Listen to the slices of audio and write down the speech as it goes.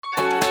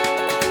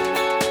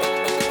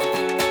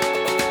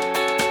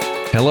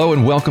Hello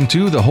and welcome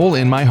to the Hole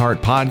in My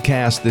Heart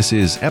podcast. This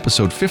is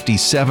episode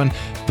 57,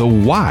 The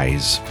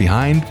Whys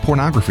Behind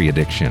Pornography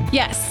Addiction.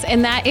 Yes,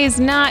 and that is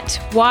not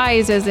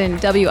wise as in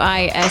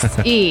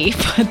W-I-S-E,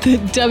 but the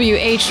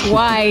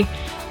W-H-Y-S.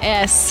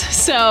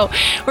 So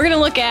we're going to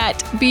look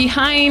at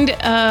behind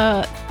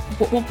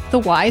the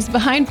whys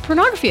behind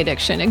pornography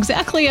addiction,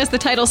 exactly as the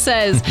title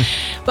says.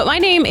 But my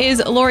name is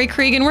Lori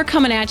Cregan. We're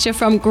coming at you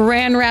from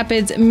Grand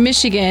Rapids,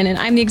 Michigan, and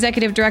I'm the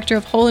executive director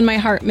of Hole in My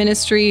Heart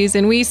Ministries,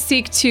 and we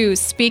seek to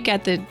speak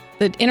at the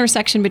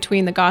intersection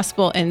between the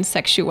gospel and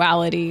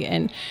sexuality.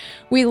 And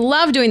we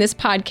love doing this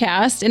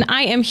podcast, and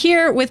I am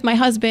here with my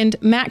husband,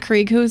 Matt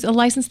Krieg, who's a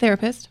licensed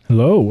therapist.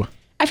 Hello.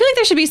 I feel like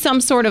there should be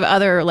some sort of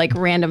other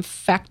random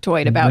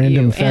factoid about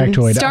random you.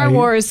 Factoid. And Star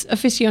Wars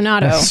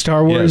aficionado.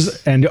 Star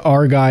Wars and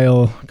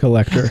Argyle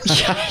collector.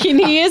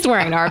 He is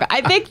wearing Argyle.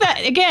 I think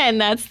that, again,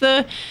 that's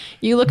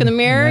you look in the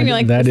mirror and you're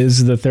like... That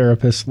is the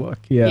therapist look.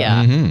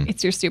 Yeah.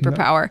 It's your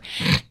superpower.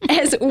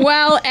 As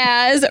well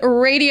as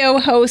radio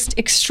host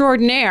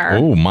extraordinaire.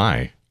 Oh,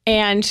 my.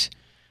 And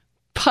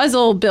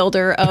puzzle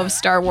builder of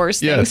Star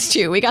Wars things,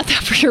 too. We got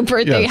that for your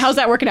birthday. Yes. How's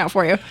that working out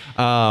for you?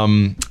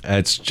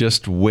 It's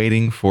just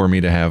waiting for me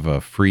to have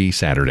a free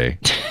Saturday.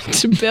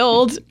 To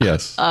build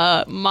Yes.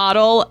 a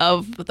model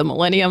of the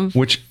Millennium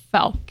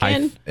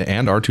Falcon.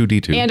 And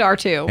R2-D2. And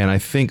R2. And I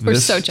think We're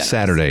this so generous.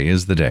 Saturday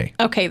is the day.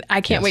 Okay,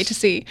 I can't wait to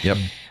see. Yep.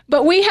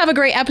 But we have a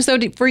great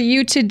episode for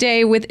you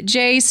today with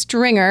Jay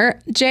Stringer.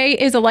 Jay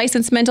is a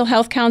licensed mental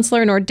health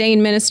counselor and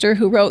ordained minister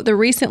who wrote the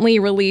recently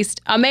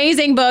released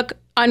amazing book,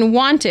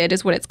 Unwanted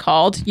is what it's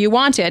called. You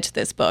want it,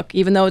 this book,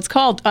 even though it's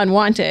called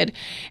Unwanted.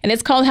 And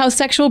it's called How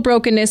Sexual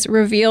Brokenness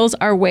Reveals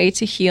Our Way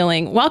to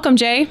Healing. Welcome,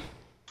 Jay.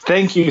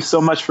 Thank you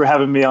so much for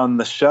having me on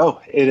the show.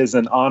 It is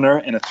an honor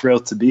and a thrill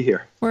to be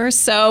here. We're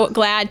so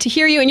glad to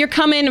hear you. And you're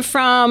coming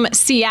from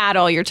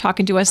Seattle. You're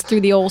talking to us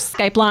through the old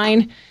Skype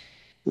line.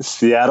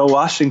 Seattle,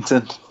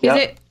 Washington. Is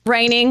it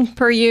raining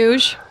per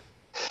usual?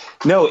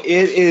 No, it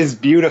is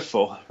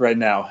beautiful right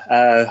now.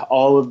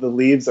 All of the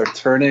leaves are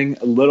turning,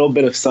 a little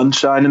bit of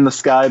sunshine in the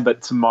sky,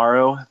 but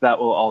tomorrow that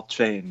will all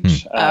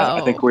change. I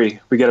think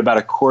we get about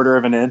a quarter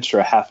of an inch or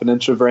a half an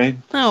inch of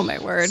rain. Oh, my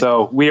word.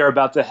 So we are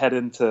about to head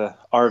into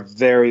our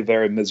very,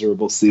 very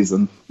miserable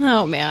season.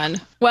 Oh, man.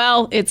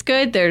 Well, it's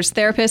good. There's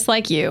therapists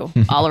like you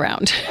all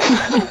around.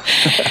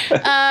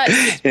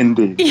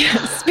 Indeed.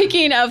 Yeah,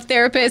 speaking of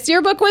therapists,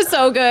 your book was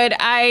so good.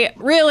 I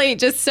really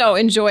just so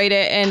enjoyed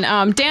it.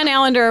 And Dan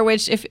Allender,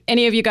 which if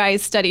any of you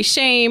guys study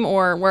shame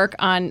or work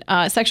on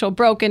sexual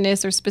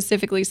brokenness or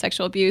specifically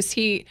sexual abuse,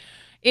 he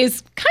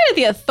is kind of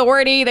the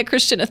authority, the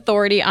Christian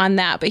authority on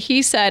that. But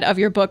he said of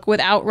your book,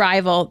 without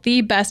rival,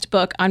 the best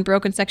book on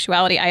broken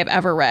sexuality I have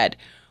ever read.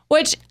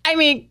 Which, I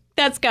mean,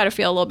 that's got to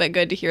feel a little bit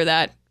good to hear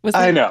that.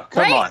 I know.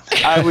 Come on.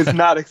 I was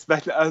not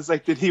expecting. I was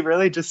like, did he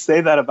really just say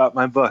that about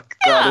my book?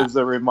 Yeah. That is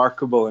a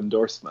remarkable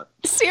endorsement.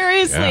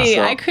 Seriously,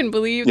 Yeah. I couldn't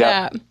believe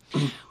that.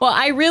 Well,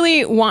 I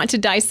really want to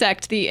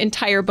dissect the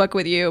entire book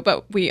with you,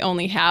 but we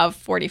only have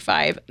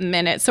 45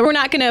 minutes. So we're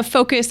not going to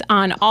focus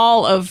on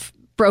all of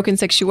broken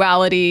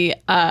sexuality,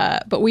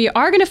 but we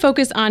are going to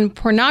focus on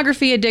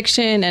pornography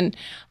addiction and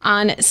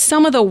on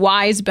some of the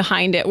whys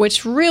behind it,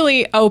 which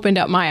really opened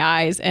up my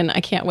eyes. And I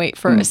can't wait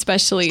for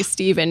especially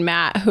Steve and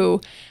Matt,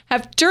 who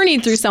have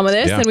journeyed through some of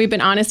this. Yeah. And we've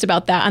been honest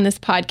about that on this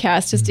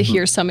podcast, just to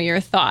hear some of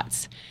your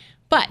thoughts.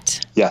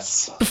 But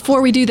Yes.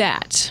 before we do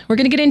that, we're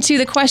going to get into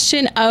the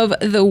question of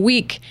the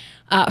week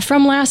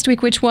from last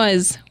week, which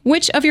was,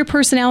 which of your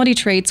personality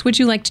traits would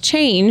you like to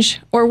change,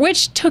 or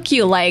which took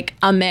you like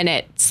a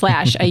minute /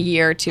 a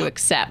year to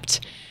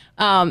accept?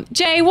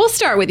 Jay, we'll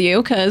start with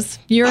you because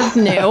you're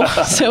new,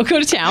 so go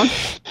to town.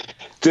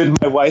 Did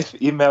my wife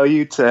email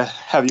you to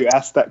have you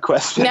ask that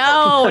question?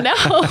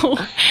 No.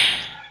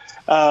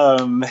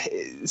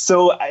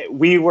 So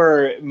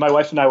my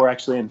wife and I were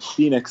actually in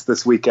Phoenix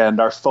this weekend,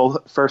 our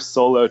first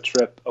solo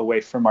trip away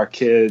from our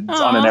kids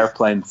on an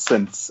airplane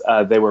since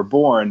they were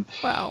born.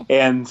 Wow.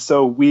 And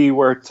so we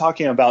were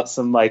talking about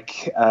some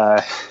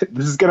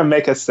this is going to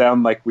make us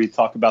sound like we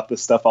talk about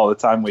this stuff all the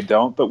time. We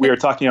don't, but we were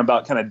talking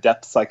about kind of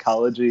depth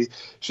psychology.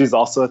 She's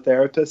also a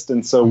therapist.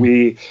 And so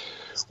we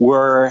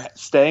were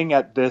staying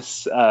at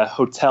this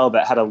hotel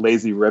that had a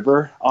lazy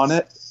river on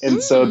it.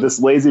 And so this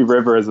lazy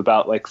river is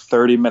about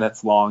 30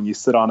 minutes long. You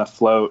sit on a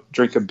float,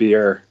 drink a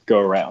beer, go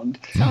around.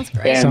 Sounds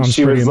great. And Sounds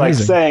she was pretty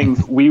amazing. saying,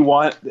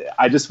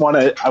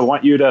 I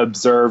want you to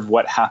observe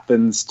what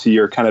happens to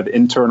your kind of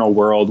internal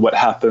world, what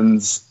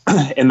happens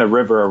in the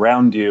river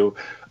around you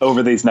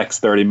over these next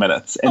 30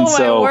 minutes. And Oh,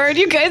 my word.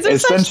 You guys are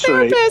such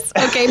essentially-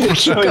 therapists. Okay,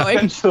 keep going.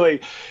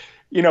 Essentially,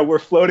 we're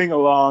floating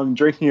along,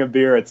 drinking a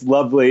beer. It's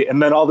lovely.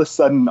 And then all of a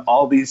sudden,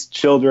 all these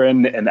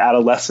children and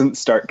adolescents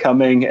start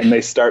coming and they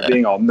start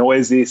being all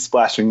noisy,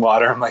 splashing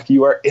water. I'm like,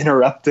 you are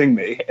interrupting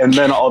me. And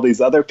then all these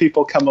other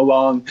people come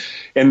along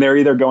and they're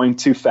either going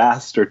too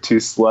fast or too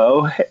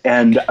slow.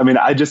 And I mean,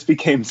 I just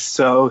became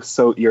so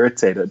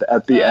irritated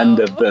at the end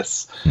of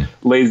this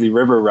lazy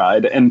river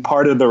ride. And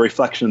part of the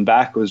reflection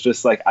back was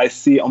just like, I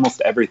see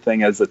almost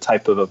everything as a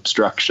type of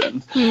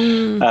obstruction.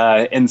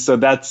 And so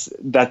that's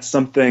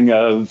something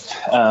of,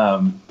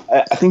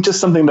 I think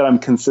just something that I'm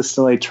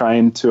consistently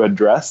trying to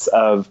address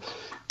of,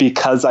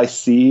 because I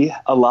see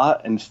a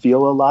lot and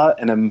feel a lot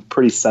and I'm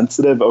pretty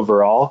sensitive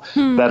overall,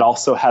 that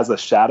also has a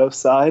shadow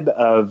side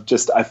of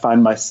just, I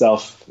find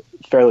myself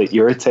fairly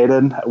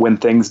irritated when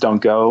things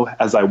don't go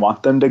as I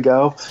want them to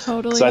go.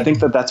 Totally. So I think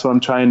that's what I'm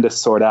trying to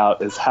sort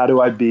out, is how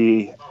do I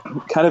be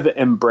kind of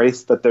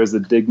embrace that there's a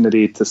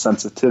dignity to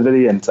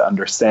sensitivity and to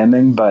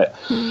understanding, but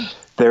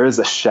there is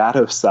a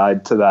shadow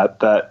side to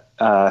that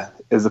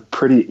is a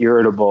pretty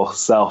irritable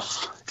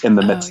self in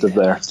the midst of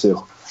there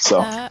too.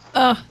 So,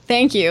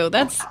 thank you.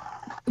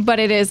 But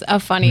it is a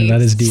funny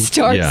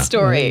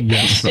story.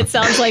 Yes. It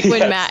sounds like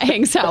when Matt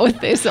hangs out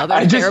with this other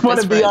I therapist just want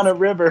to be friends. on a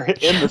river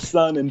in the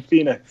sun in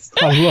Phoenix.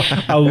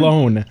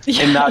 Alone.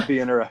 And not be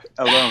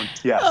alone.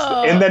 Yes.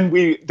 And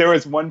then there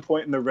was one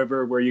point in the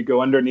river where you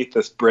go underneath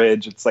this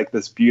bridge. It's like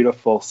this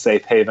beautiful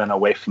safe haven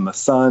away from the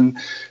sun.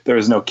 There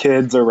was no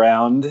kids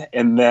around.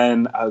 And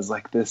then I was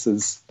like, this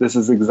is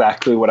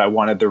exactly what I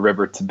wanted the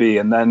river to be.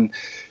 And then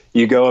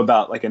you go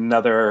about like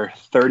another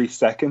 30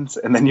 seconds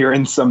and then you're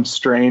in some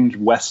strange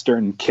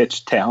Western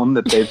kitsch town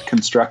that they've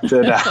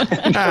constructed.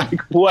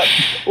 Like,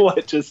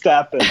 what just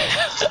happened?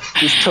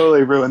 Just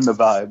totally ruined the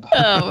vibe.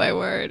 Oh my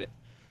word.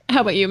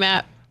 How about you,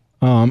 Matt?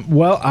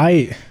 Well,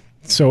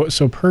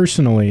 so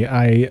personally,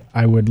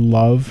 I would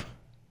love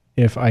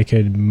if I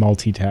could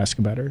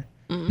multitask better.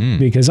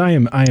 Because I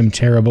am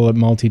terrible at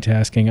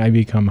multitasking. I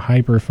become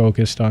hyper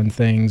focused on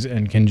things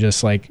and can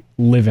just like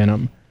live in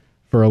them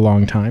for a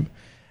long time.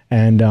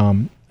 And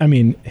I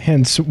mean,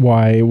 hence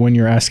why when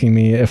you're asking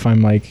me if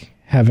I'm like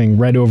having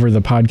read over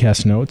the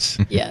podcast notes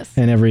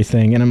and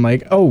everything, and I'm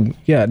like, oh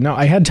yeah, no,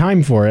 I had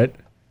time for it,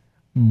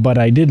 but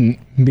I didn't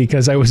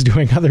because I was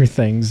doing other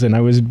things and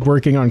I was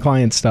working on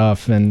client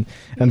stuff. And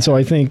so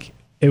I think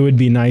it would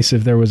be nice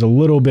if there was a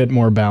little bit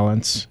more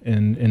balance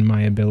in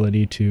my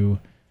ability to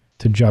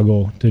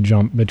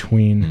jump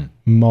between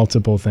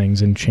multiple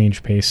things and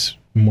change pace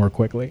more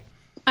quickly.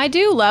 I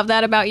do love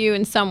that about you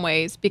in some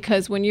ways,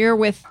 because when you're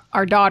with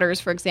our daughters,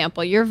 for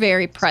example, you're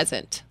very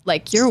present,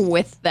 like you're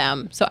with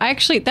them. So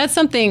that's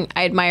something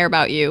I admire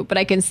about you, but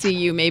I can see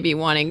you maybe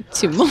wanting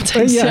to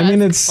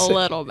multitask it's a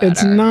little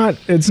better.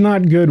 It's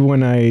not good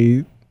when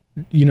I,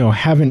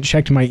 haven't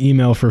checked my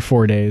email for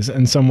 4 days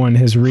and someone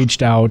has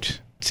reached out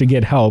to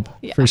get help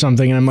for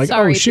something. And I'm like,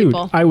 sorry, oh shoot,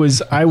 people. I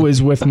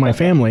was with my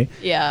family.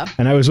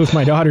 And I was with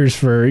my daughters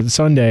for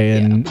Sunday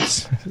and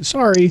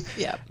sorry,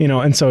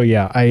 and so,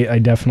 I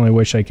definitely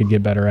wish I could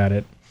get better at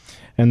it.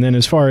 And then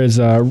as far as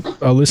a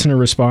listener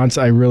response,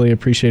 I really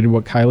appreciated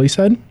what Kylie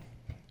said.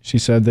 She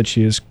said that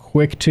she is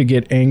quick to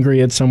get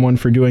angry at someone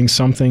for doing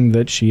something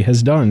that she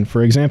has done.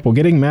 For example,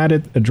 getting mad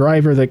at a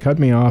driver that cut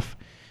me off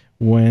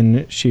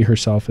when she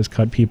herself has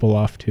cut people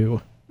off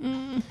too.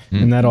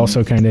 And that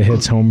also kind of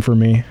hits home for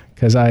me,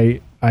 because I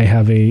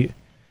have a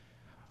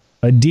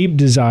deep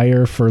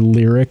desire for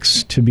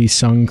lyrics to be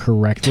sung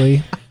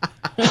correctly.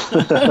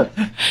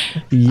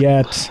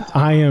 Yet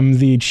I am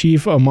the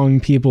chief among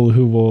people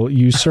who will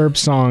usurp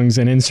songs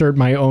and insert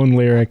my own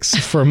lyrics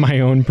for my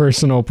own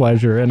personal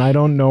pleasure. And I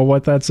don't know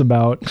what that's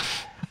about,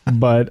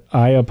 but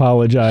I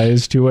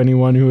apologize to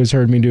anyone who has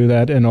heard me do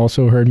that and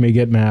also heard me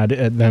get mad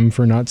at them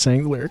for not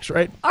saying the lyrics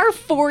right. Our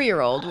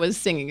 4-year-old was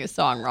singing a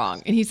song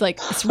wrong, and he's like,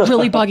 it's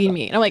really bugging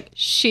me. And I'm like,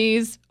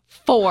 she's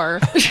 4.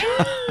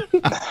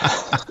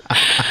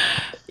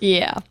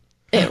 Yeah,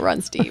 it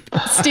runs deep.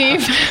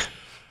 Steve?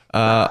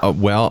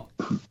 Well,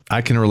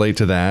 I can relate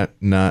to that,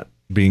 not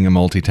being a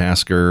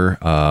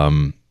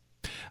multitasker.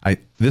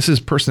 This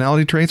is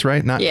personality traits,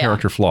 right? Not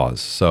character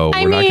flaws. So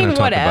we're not going to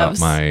talk about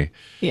my,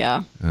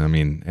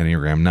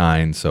 Enneagram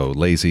 9, so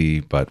lazy,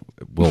 but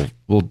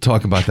we'll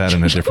talk about that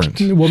in a different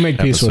We'll make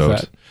peace with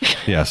that.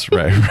 Yes,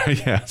 right.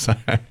 Yes.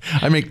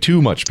 I make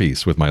too much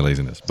peace with my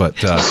laziness.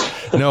 But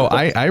no,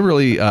 I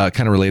really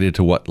kind of related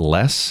to what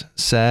Les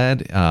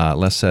said.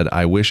 Les said,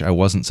 I wish I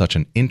wasn't such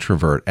an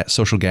introvert at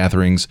social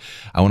gatherings.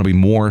 I want to be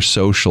more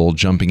social,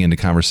 jumping into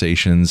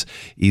conversations,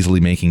 easily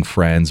making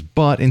friends.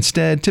 But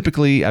instead,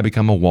 typically, I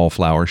become a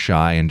wallflower,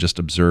 shy, and just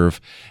observe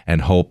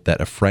and hope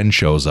that a friend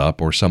shows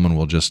up or someone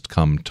will just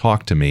come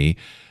talk to me.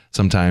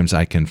 Sometimes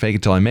I can fake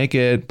it till I make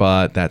it,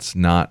 but that's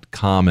not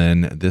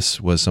common. This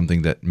was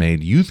something that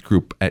made youth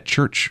group at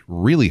church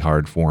really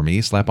hard for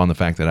me. Slap on the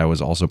fact that I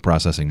was also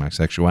processing my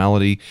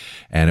sexuality,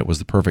 and it was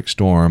the perfect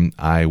storm.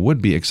 I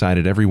would be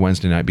excited every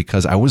Wednesday night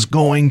because I was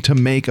going to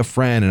make a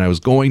friend, and I was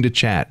going to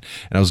chat,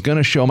 and I was going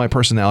to show my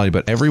personality,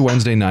 but every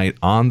Wednesday night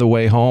on the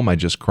way home, I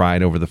just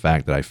cried over the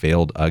fact that I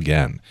failed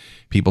again.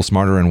 People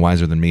smarter and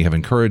wiser than me have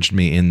encouraged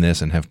me in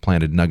this and have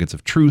planted nuggets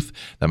of truth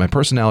that my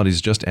personality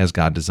is just as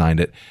God designed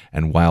it.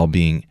 And while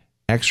being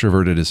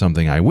extroverted is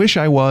something I wish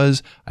I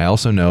was, I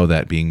also know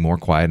that being more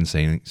quiet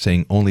and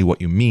saying only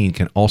what you mean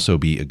can also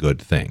be a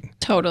good thing.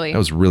 Totally. That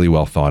was really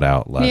well thought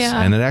out, Les.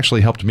 Yeah. And it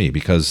actually helped me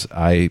because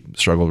I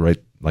struggled right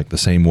like the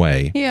same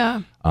way.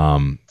 Yeah.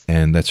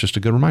 And that's just a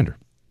good reminder.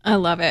 I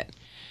love it.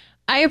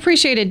 I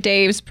appreciated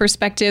Dave's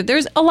perspective.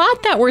 There's a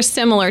lot that were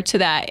similar to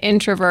that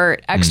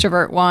introvert,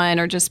 extrovert one,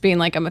 or just being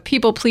like, I'm a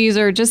people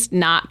pleaser, just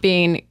not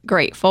being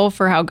grateful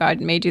for how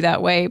God made you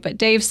that way. But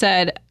Dave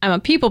said, I'm a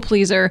people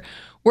pleaser.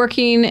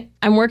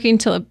 I'm working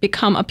to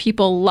become a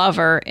people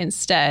lover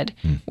instead,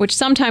 which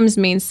sometimes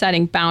means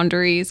setting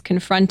boundaries,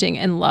 confronting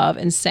in love,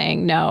 and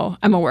saying no.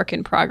 I'm a work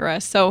in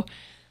progress. So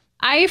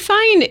I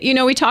find,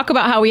 we talk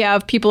about how we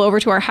have people over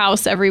to our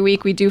house every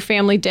week. We do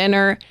family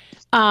dinner.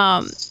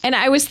 And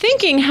I was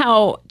thinking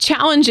how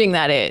challenging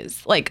that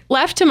is. Like,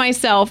 left to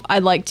myself,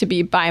 I'd like to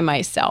be by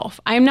myself.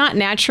 I'm not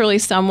naturally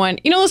someone,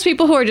 those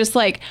people who are just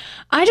like,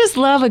 I just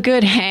love a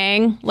good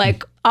hang,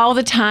 like all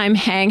the time,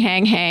 hang,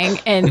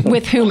 and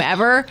with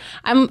whomever.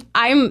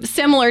 I'm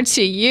similar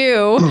to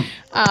you.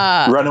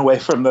 Run away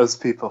from those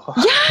people.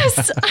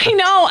 Yes, I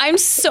know. I'm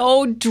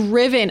so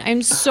driven.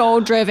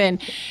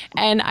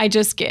 And I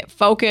just get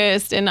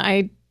focused and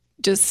I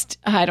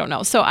don't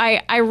know. So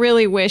I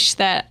really wish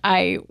that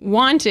I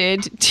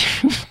wanted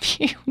to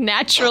be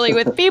naturally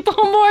with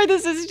people more.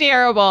 This is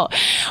terrible.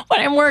 But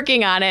I'm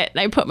working on it.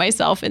 And I put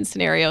myself in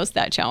scenarios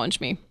that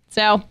challenge me.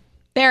 So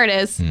there it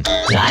is.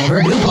 Time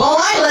for Goofball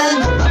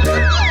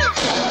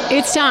Island.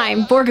 It's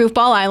time for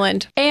Goofball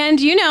Island. And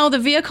the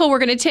vehicle we're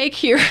going to take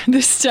here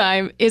this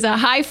time is a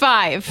high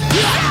five.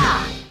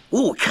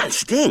 Ooh, it kind of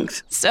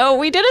stinks. So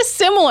we did a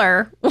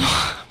similar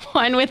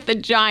one with the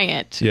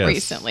giant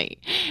recently.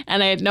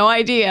 And I had no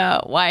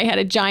idea why I had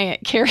a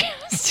giant carry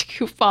us to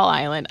Goofball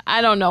Island.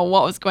 I don't know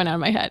what was going on in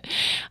my head.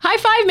 High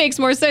five makes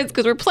more sense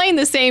because we're playing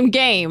the same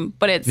game,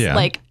 but it's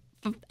like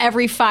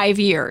every 5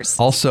 years.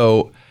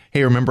 Also,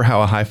 hey, remember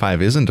how a high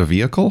five isn't a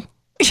vehicle?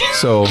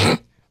 So,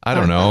 I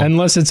don't know.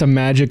 Unless it's a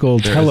magical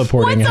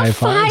teleporting What's high a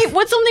five. five?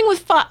 What's something with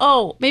five?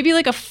 Oh, maybe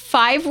like a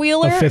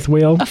five-wheeler? A fifth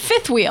wheel? A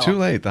fifth wheel. Too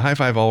late. The high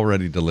five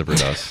already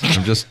delivered us.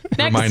 I'm just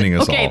reminding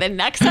us all. Okay, the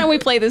next time we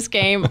play this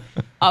game,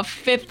 a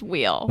fifth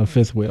wheel. A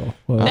fifth wheel.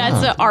 Well,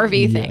 That's an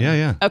RV thing.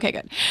 Yeah. Okay,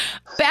 good.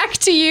 Back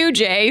to you,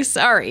 Jay.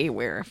 Sorry,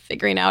 we're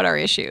figuring out our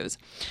issues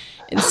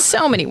in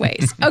so many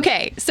ways.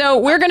 Okay, so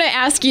we're going to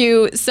ask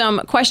you some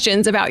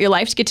questions about your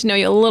life to get to know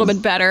you a little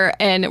bit better.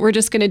 And we're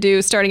just going to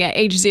do starting at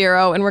age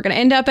 0, and we're going to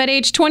end up at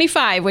age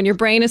 25 when your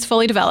brain is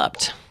fully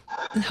developed.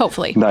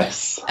 Hopefully.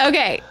 Nice.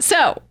 Okay,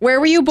 so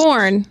where were you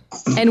born,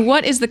 and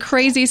what is the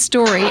crazy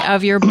story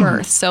of your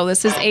birth? So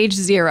this is age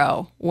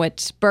 0.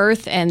 What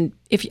birth, and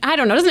I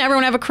don't know, doesn't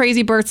everyone have a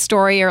crazy birth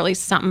story or at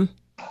least something?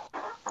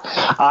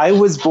 I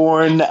was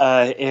born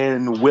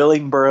in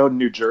Willingboro,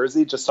 New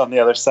Jersey, just on the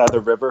other side of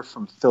the river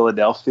from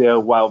Philadelphia,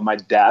 while my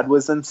dad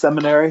was in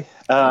seminary.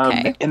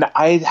 Okay. And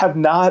I have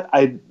not.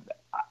 I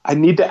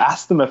need to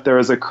ask them if there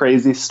was a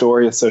crazy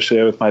story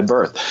associated with my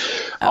birth.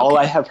 Okay. All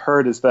I have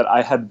heard is that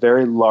I had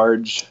very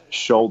large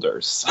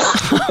shoulders.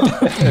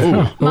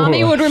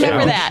 Mommy would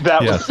remember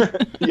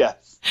that.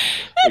 Yes.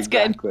 That's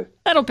exactly. Good.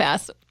 That'll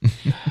pass.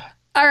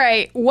 All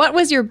right. What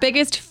was your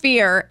biggest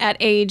fear at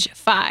age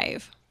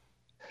 5?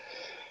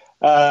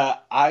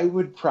 I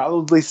would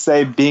probably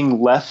say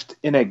being left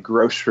in a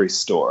grocery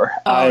store.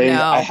 Oh, no.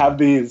 I have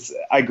these.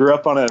 I grew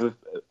up on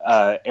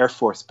a Air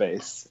Force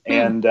base,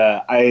 and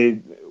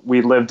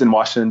we lived in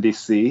Washington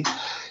D.C.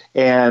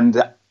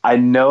 And I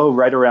know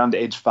right around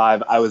age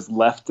 5, I was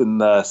left in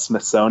the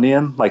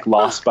Smithsonian, like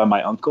lost by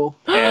my uncle.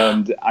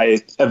 And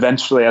I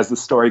eventually, as the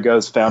story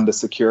goes, found a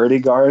security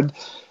guard.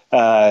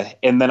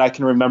 And then I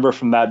can remember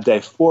from that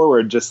day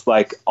forward, just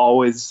like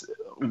always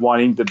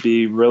wanting to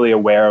be really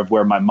aware of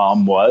where my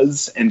mom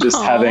was and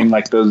just having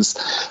like those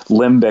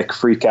limbic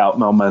freak out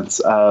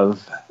moments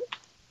of,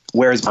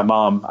 where's my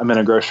mom? I'm in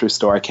a grocery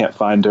store. I can't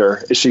find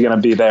her. Is she going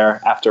to be there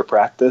after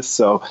practice?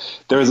 So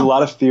there was a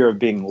lot of fear of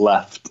being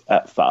left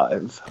at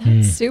 5.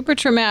 Super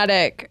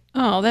traumatic.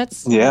 Oh,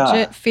 that's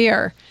legit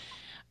fear.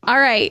 All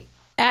right.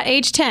 At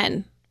age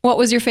 10, what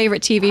was your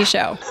favorite TV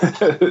show?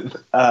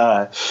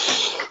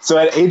 So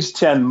at age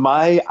 10,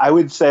 I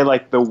would say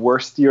like the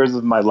worst years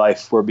of my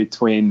life were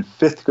between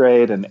 5th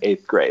grade and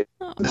 8th grade.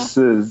 Oh. This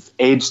is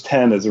age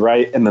 10 is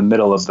right in the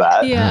middle of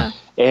that. Yeah.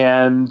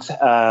 And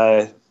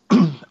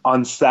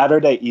on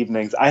Saturday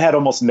evenings, I had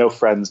almost no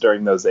friends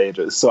during those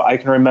ages. So I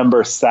can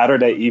remember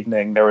Saturday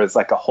evening, there was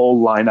like a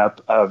whole lineup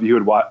of,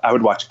 I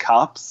would watch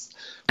Cops,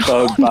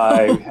 followed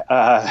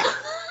by...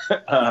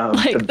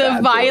 like the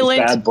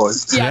violent Bad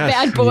Boys. Yeah,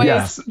 Bad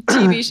Boys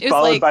TV show.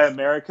 Followed by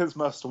America's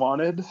Most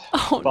Wanted.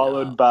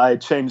 Followed by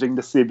changing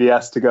to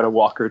CBS to go to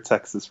Walker,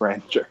 Texas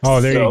Ranger. Oh,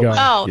 there you go.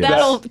 Oh,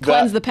 that'll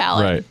cleanse the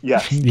palate. Right.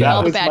 Yes.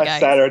 That was my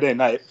Saturday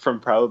night from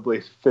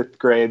probably 5th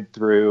grade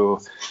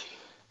through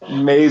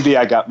maybe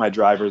I got my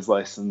driver's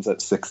license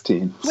at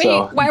 16.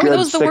 Wait, why were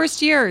those the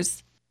worst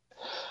years?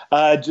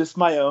 Just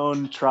my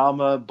own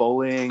trauma,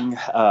 bullying.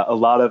 A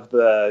lot of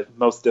the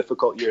most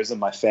difficult years in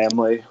my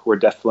family were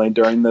definitely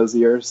during those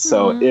years.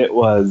 So it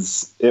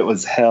was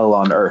hell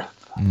on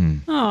earth.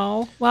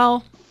 Oh,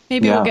 well,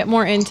 maybe we'll get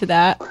more into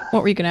that.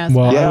 What were you going to ask?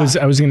 Well, Yeah.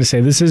 I was going to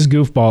say, this is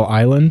Goofball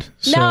Island.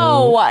 So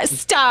No,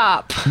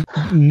 stop.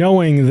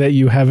 knowing that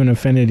you have an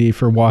affinity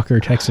for Walker,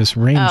 Texas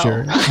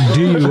Ranger,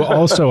 do you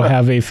also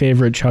have a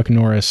favorite Chuck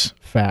Norris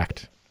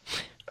fact?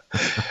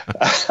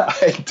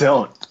 I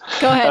don't.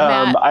 Go ahead,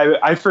 Matt.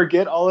 I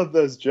forget all of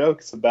those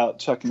jokes about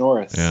Chuck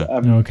Norris. Yeah.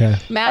 Okay.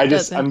 Matt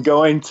doesn't. I'm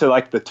going to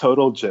like the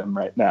total gym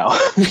right now.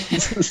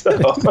 So,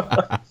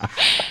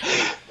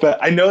 but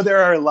I know there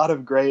are a lot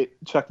of great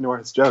Chuck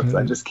Norris jokes.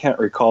 I just can't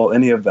recall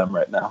any of them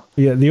right now.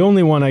 Yeah, the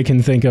only one I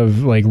can think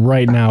of like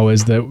right now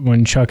is that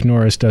when Chuck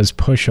Norris does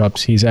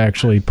push-ups, he's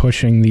actually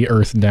pushing the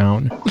earth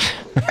down.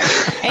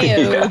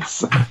 Ayo.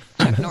 Yes.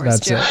 Chuck Norris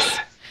That's it. jokes.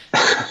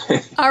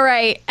 All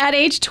right. At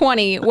age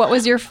 20, what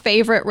was your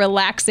favorite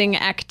relaxing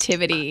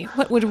activity?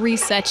 What would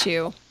reset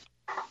you?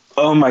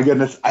 Oh my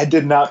goodness, I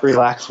did not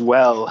relax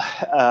well.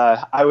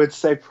 I would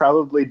say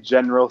probably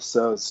General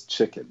Tso's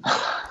chicken.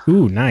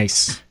 Ooh,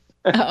 nice.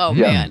 Oh,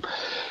 Yeah. man.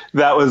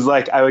 That was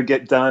like I would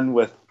get done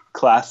with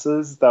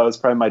classes. That was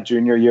probably my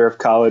junior year of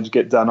college,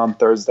 get done on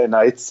Thursday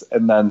nights,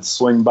 and then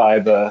swing by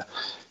the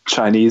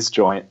Chinese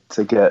joint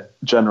to get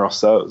General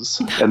Tso's.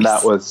 And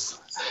that was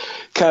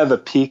kind of the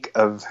peak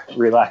of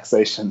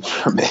relaxation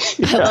for me.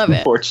 I love it.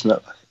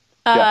 Unfortunately.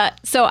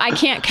 So I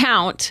can't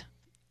count.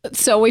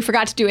 So we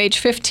forgot to do age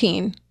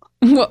 15.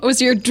 What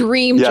was your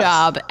dream Yes.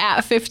 job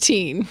at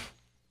 15?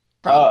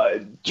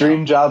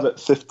 Dream job at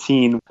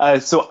 15.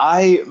 So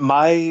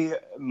my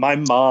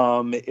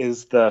mom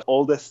is the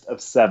oldest of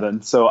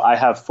 7. So I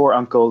have 4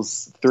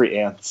 uncles, 2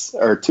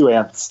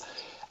 aunts.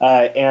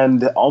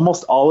 And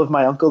almost all of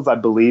my uncles, I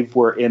believe,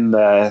 were in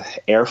the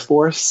Air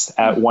Force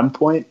at one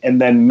point. And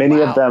then many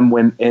Wow. of them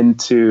went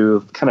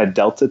into kind of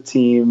Delta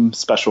Team,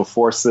 Special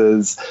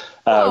Forces,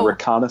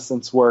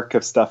 reconnaissance work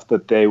of stuff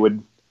that they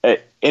would,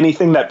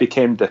 anything that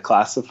became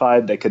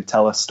declassified, they could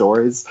tell us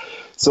stories.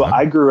 So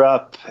I grew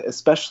up,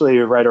 especially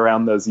right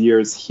around those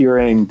years,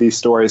 hearing these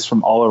stories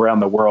from all around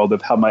the world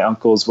of how my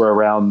uncles were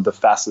around the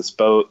fastest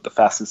boat, the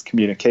fastest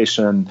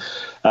communication.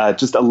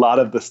 Just a lot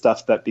of the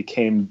stuff that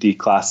became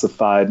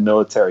declassified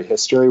military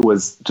history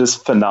was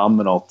just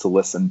phenomenal to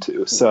listen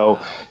to. So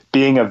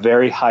being a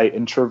very high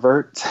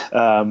introvert,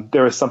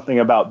 there was something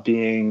about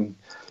being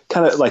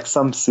kind of like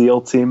some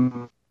SEAL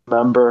team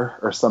member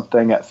or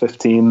something at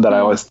 15 that I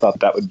always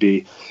thought that would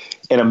be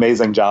an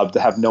amazing job, to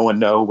have no one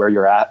know where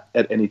you're at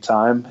any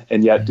time,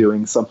 and yet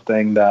doing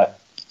something that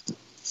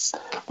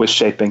was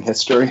shaping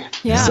history.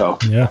 Yeah. So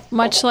Yeah.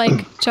 Much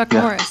like Chuck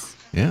Norris.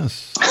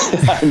 Yes.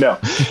 I know.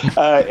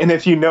 And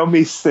if you know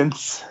me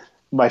since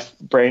my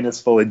brain is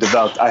fully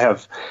developed, I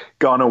have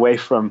gone away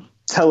from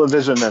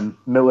television and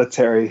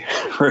military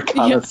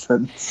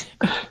reconnaissance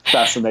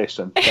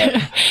fascination.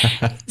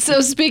 But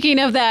So speaking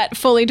of that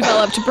fully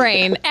developed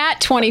brain,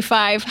 at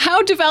 25,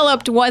 how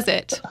developed was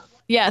it?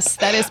 Yes,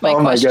 that is my oh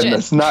question. my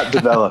goodness, not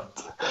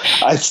developed.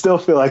 I still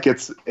feel like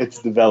it's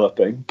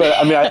developing. But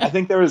I mean, I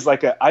think there was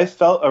I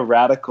felt a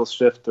radical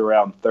shift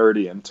around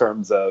 30 in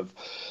terms of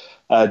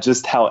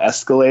just how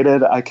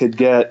escalated I could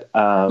get,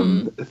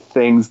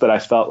 things that I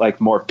felt like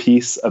more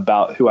peace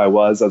about who I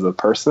was as a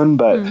person.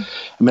 But I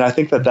mean, I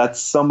think that that's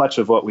so much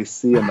of what we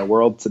see in the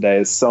world today,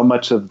 is so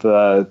much of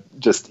the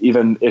just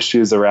even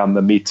issues around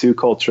the Me Too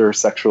culture,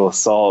 sexual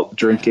assault,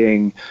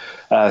 drinking.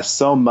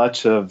 So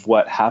much of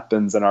what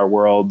happens in our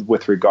world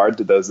with regard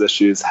to those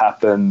issues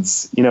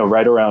happens,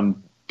 right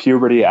around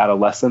puberty,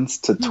 adolescence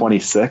to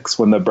 26,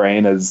 when the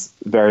brain is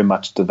very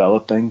much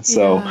developing.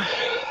 So,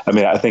 I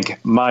mean, I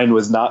think mine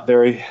was not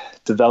very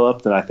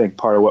developed. And I think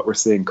part of what we're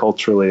seeing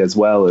culturally as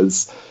well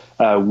is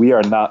we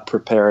are not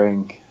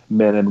preparing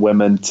men and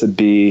women to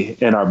be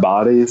in our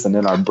bodies and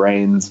in our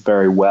brains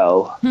very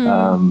well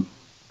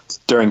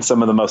during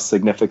some of the most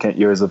significant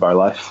years of our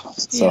life.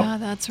 So. Yeah,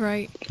 that's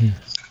right.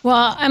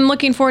 Well, I'm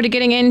looking forward to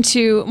getting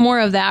into more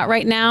of that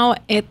right now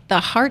at the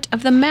heart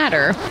of the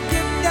matter.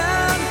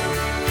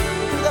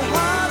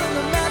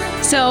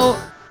 So,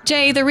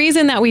 Jay, the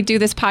reason that we do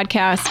this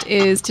podcast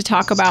is to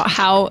talk about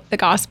how the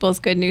gospel is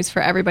good news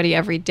for everybody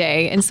every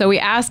day. And so we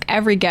ask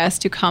every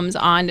guest who comes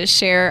on to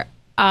share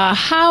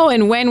how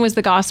and when was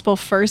the gospel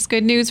first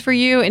good news for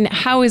you, and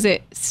how is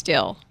it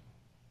still?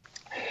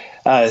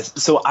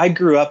 So I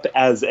grew up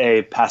as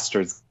a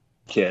pastor's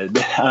kid.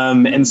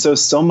 And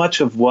so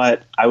much of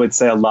what I would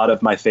say a lot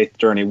of my faith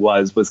journey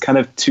was kind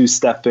of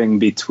two-stepping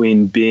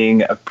between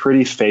being a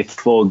pretty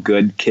faithful,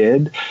 good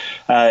kid,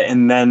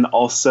 and then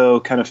also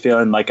kind of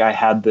feeling like I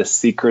had this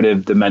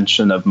secretive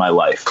dimension of my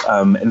life.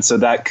 And so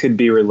that could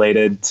be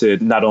related to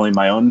not only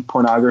my own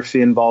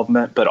pornography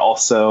involvement, but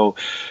also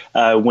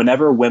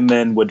whenever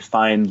women would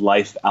find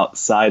life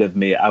outside of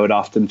me, I would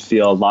often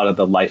feel a lot of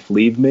the life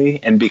leave me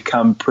and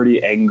become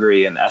pretty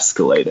angry and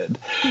escalated.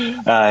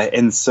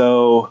 And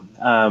so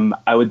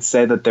I would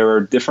say that there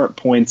were different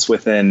points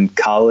within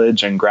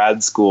college and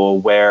grad school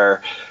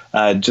where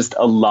just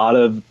a lot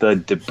of the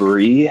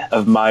debris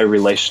of my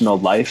relational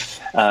life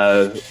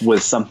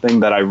was something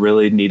that I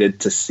really needed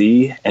to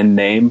see and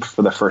name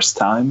for the first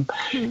time.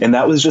 And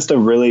that was just a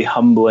really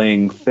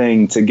humbling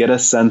thing to get a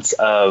sense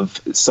of.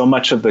 So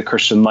much of the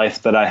Christian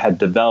life that I had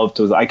developed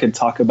was I could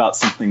talk about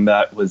something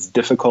that was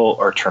difficult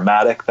or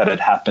traumatic that had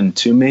happened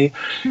to me,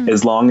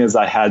 as long as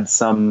I had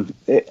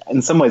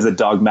in some ways, a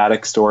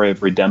dogmatic story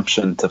of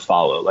redemption to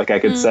follow. Like I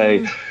could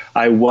say,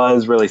 I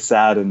was really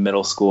sad in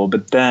middle school,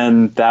 but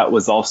then that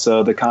was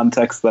also the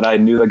context that I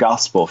knew the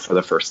gospel for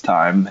the first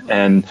time,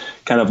 and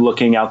kind of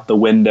looking out the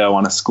window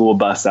on a school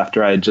bus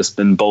after I had just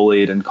been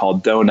bullied and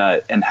called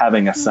donut, and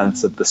having a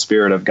sense of the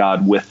Spirit of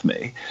God with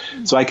me.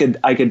 So I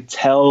could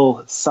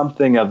tell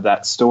something of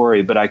that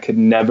story, but I could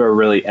never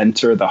really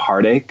enter the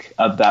heartache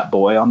of that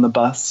boy on the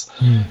bus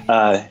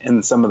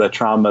and some of the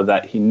trauma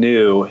that he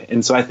knew.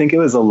 And so I think it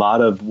was a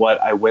lot of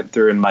what I went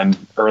through in my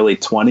early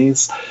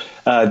 20s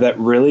that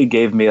really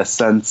gave me a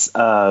sense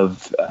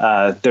of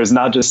there's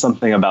not just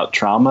something about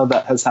trauma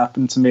that has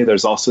happened to me.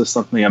 There's also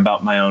something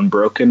about my own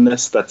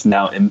brokenness that's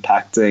now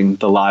impacting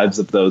the lives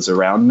of those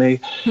around me.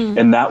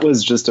 And that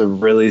was just a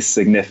really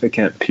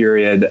significant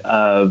period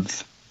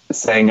of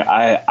saying,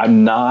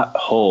 I'm not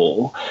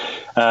whole.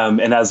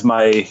 And as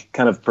my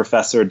kind of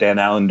professor, Dan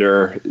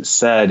Allender,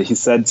 he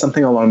said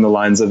something along the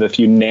lines of, if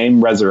you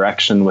name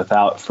resurrection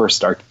without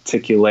first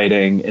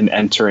articulating and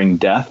entering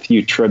death,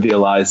 you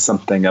trivialize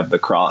something of the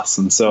cross.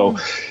 And so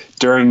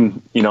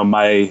during,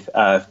 my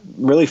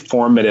really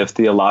formative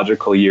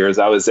theological years,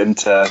 I was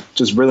into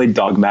just really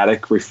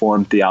dogmatic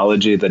Reformed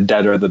theology, the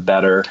deader, the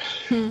better.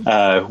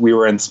 We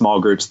were in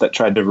small groups that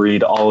tried to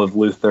read all of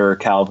Luther,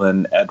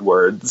 Calvin,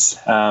 Edwards,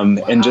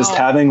 and just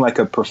having like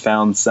a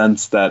profound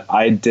sense that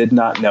I did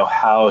not know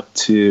how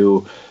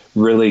to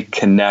really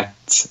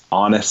connect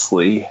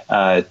honestly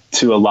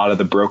to a lot of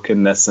the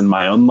brokenness in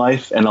my own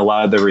life and a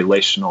lot of the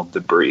relational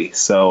debris.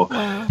 So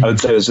I would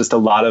say it was just a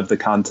lot of the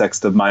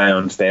context of my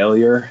own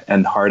failure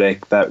and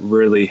heartache that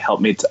really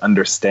helped me to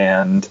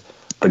understand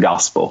the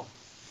gospel.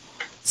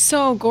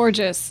 So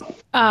gorgeous,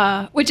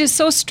 which is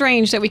so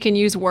strange that we can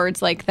use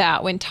words like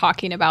that when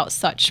talking about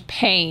such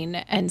pain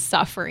and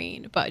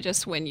suffering. But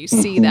just when you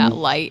see that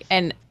light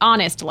and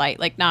honest light,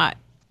 like not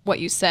what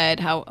you said,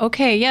 how,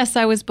 okay, yes,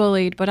 I was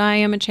bullied, but I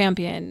am a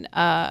champion.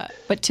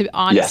 But to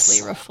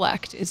honestly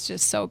reflect is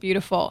just so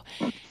beautiful.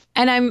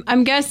 And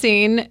I'm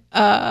guessing,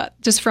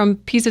 just from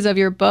pieces of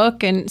your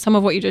book and some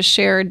of what you just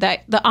shared,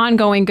 that the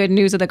ongoing good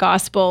news of the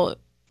gospel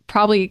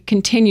probably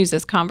continues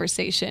this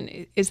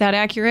conversation. Is that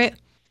accurate?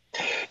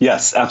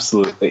 Yes,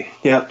 absolutely.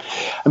 Yeah.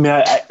 I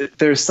mean,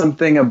 there's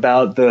something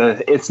about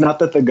it's not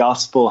that the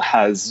gospel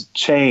has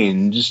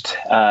changed,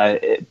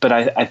 but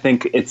I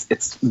think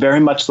it's very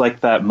much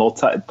like that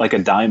like a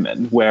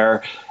diamond,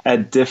 where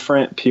at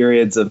different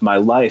periods of my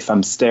life,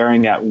 I'm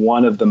staring at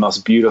one of the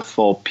most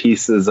beautiful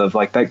pieces of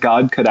like that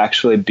God could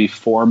actually be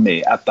for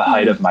me at the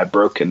height of my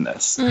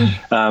brokenness.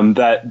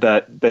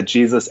 That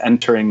Jesus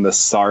entering the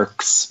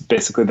sarx,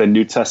 basically the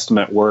New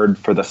Testament word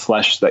for the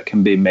flesh that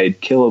can be made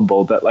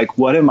killable, that like,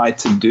 what am I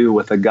to do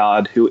with a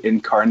God who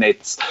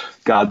incarnates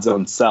God's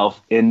own self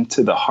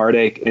into the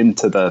heartache,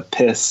 into the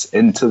piss,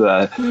 into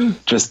the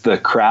just the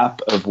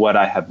crap of what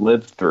I have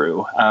lived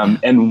through,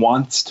 and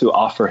wants to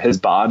offer his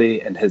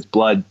body and his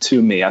blood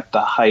to me at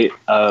the height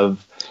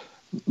of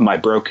my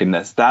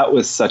brokenness. That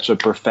was such a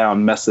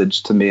profound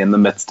message to me in the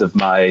midst of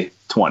my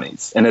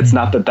 20s. And it's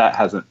not that that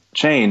hasn't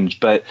changed,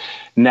 but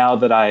now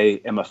that I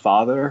am a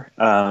father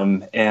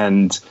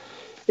and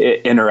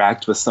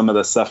interact with some of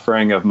the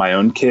suffering of my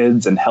own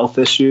kids and health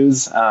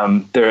issues,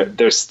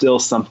 there's still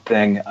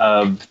something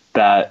of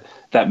that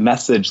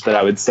message that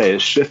I would say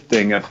is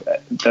shifting, of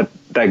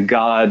that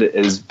God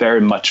is very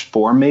much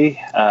for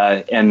me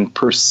and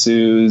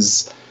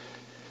pursues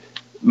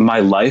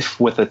my life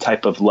with a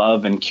type of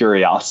love and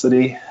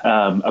curiosity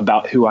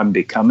about who I'm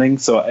becoming.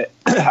 So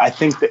I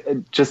think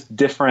that just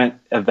different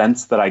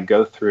events that I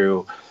go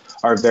through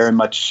are very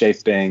much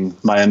shaping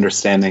my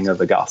understanding of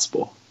the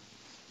gospel.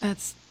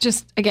 That's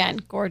just, again,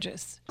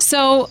 gorgeous.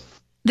 So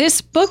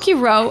this book you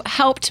wrote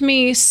helped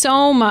me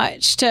so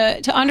much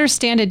to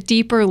understand a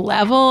deeper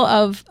level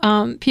of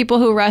people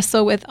who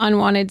wrestle with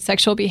unwanted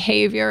sexual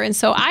behavior. And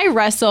so I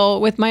wrestle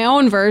with my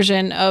own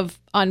version of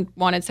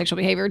unwanted sexual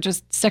behavior,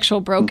 just sexual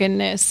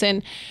brokenness.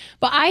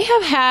 But I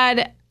have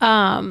had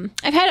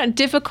I've had a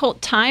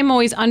difficult time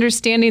always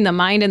understanding the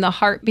mind and the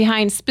heart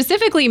behind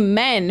specifically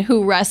men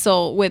who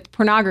wrestle with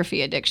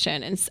pornography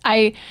addiction. And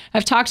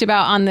I've talked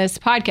about on this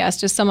podcast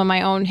just some of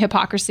my own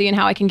hypocrisy and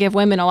how I can give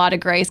women a lot of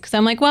grace because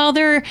I'm like, well,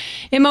 they're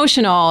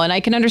emotional and I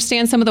can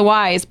understand some of the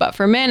whys. But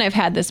for men, I've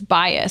had this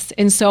bias.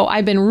 And so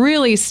I've been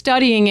really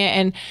studying it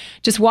and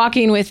just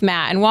walking with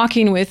Matt and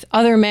walking with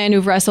other men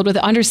who've wrestled with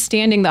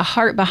understanding the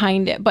heart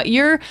behind it. But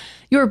your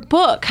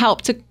book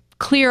helped to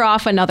clear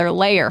off another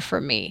layer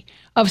for me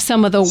of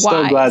some of the whys.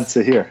 So glad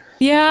to hear.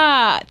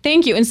 Yeah,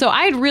 thank you. And so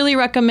I'd really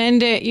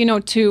recommend it,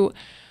 to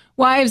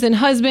wives and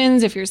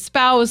husbands, if your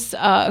spouse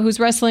who's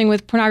wrestling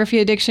with pornography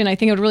addiction, I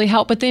think it would really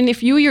help. But then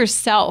if you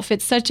yourself,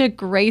 it's such a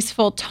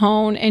graceful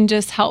tone and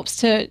just helps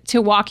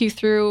to walk you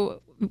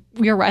through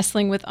your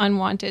wrestling with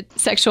unwanted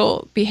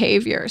sexual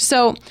behavior.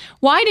 So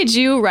why did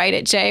you write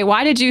it, Jay?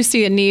 Why did you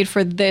see a need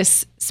for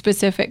this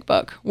specific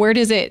book? Where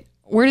does it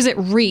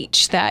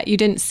reach that you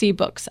didn't see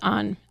books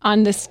on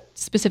this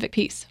specific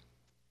piece?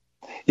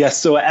 Yes.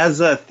 So as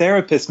a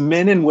therapist,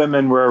 men and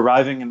women were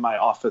arriving in my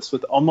office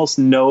with almost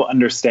no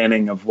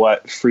understanding of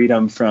what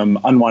freedom from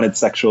unwanted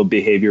sexual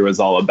behavior was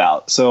all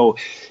about. So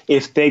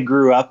if they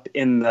grew up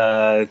in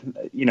the,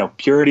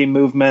 purity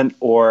movement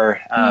or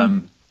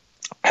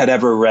had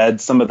ever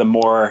read some of the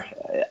more,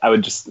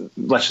 let's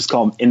just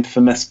call them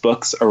infamous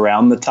books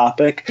around the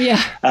topic.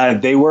 Yeah.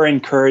 They were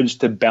encouraged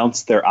to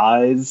bounce their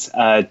eyes,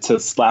 to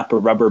slap a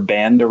rubber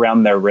band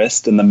around their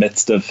wrist in the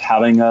midst of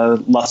having a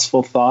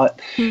lustful thought,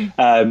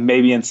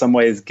 maybe in some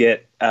ways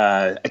get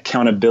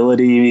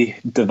accountability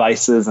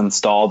devices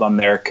installed on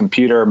their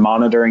computer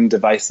monitoring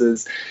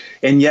devices.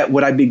 And yet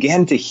what I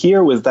began to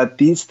hear was that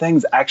these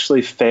things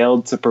actually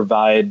failed to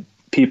provide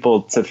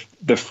people to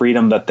the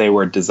freedom that they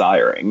were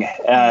desiring.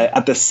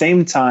 At the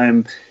same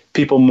time,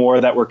 people more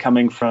that were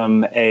coming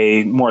from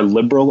a more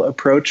liberal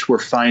approach were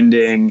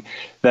finding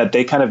that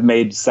they kind of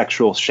made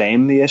sexual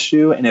shame the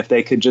issue. And if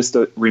they could just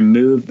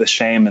remove the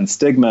shame and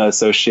stigma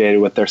associated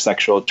with their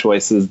sexual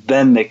choices,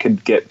 then they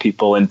could get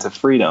people into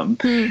freedom.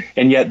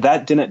 And yet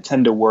that didn't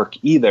tend to work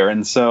either.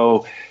 And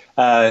so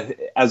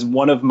as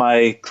one of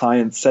my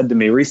clients said to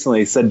me recently,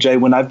 he said, Jay,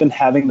 when I've been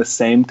having the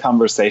same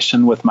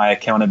conversation with my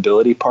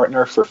accountability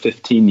partner for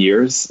 15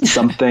 years,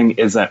 something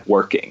isn't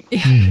working.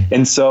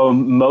 And so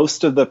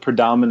most of the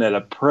predominant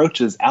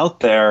approaches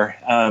out there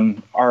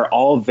are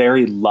all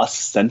very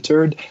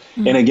lust-centered.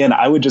 And again,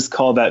 I would just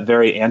call that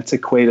very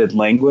antiquated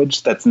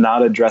language that's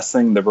not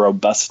addressing the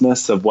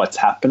robustness of what's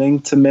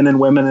happening to men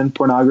and women in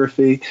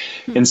pornography.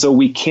 And so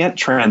we can't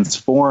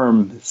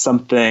transform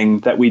something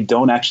that we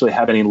don't actually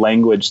have any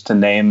language to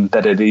name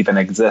that it even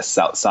exists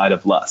outside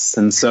of lust.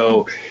 And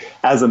so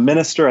as a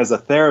minister, as a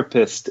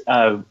therapist,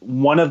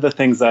 one of the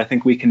things that I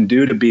think we can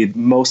do to be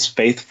most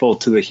faithful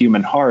to the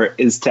human heart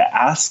is to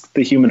ask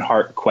the human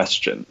heart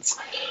questions.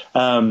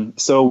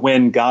 So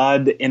when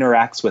God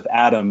interacts with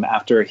Adam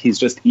after he's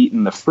just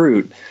eaten the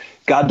fruit,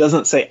 God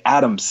doesn't say,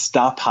 Adam,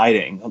 stop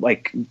hiding.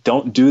 Like,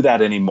 don't do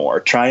that anymore.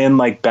 Try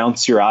and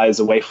bounce your eyes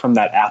away from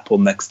that apple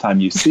next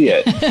time you see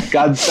it.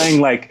 God's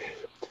saying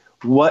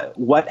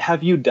what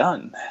have you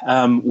done?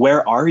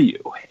 Where are you?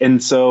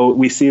 And so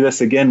we see this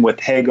again with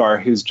Hagar,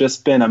 who's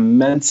just been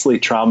immensely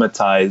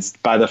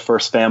traumatized by the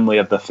first family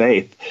of the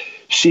faith.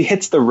 She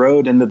hits the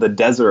road into the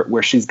desert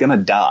where she's going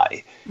to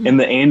die. And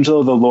the angel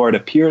of the Lord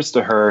appears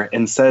to her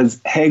and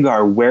says,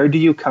 Hagar, where do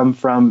you come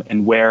from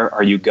and where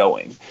are you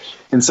going?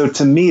 And so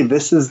to me,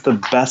 this is the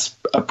best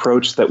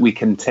approach that we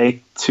can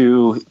take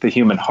to the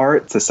human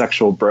heart, to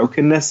sexual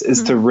brokenness,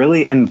 is to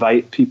really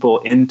invite people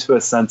into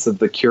a sense of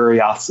the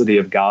curiosity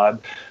of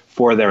God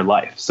for their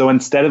life. So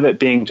instead of it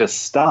being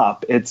just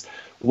stop, it's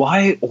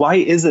why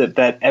is it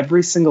that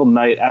every single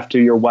night after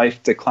your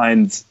wife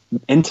declines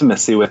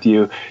intimacy with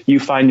you, you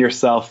find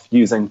yourself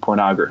using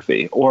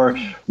pornography? Or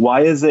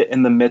why is it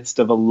in the midst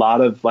of a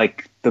lot of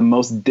the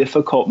most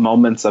difficult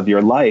moments of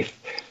your life,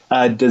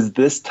 does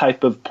this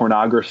type of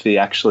pornography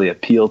actually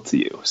appeal to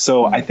you?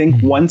 So I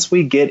think once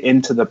we get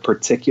into the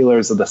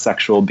particulars of the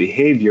sexual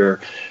behavior,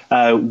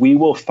 we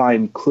will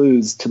find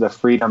clues to the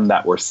freedom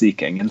that we're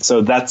seeking. And so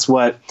that's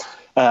what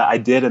I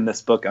did in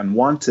this book,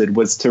 Unwanted,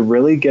 was to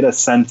really get a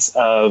sense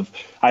of,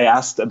 I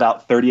asked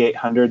about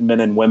 3,800 men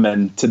and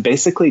women to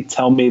basically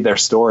tell me their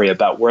story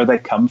about where they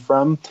come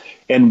from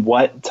and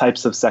what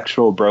types of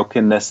sexual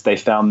brokenness they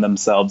found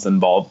themselves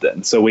involved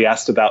in. So we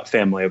asked about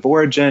family of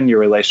origin, your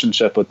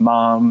relationship with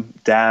mom,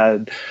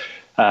 dad,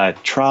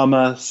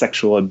 trauma,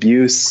 sexual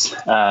abuse,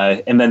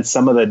 and then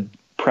some of the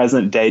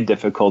present day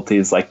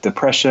difficulties like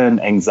depression,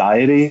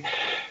 anxiety,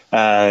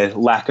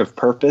 lack of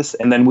purpose.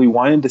 And then we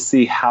wanted to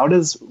see, how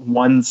does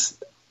one's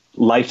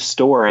life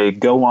story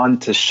go on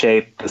to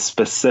shape the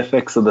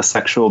specifics of the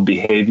sexual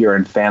behavior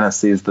and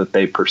fantasies that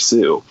they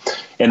pursue.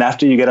 And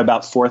after you get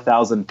about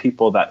 4,000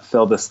 people that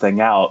fill this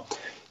thing out,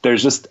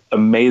 there's just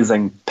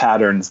amazing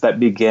patterns that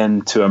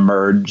begin to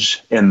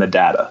emerge in the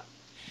data.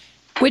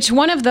 Which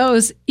one of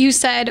those you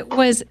said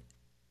was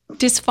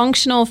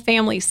dysfunctional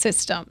family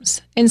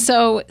systems? And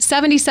so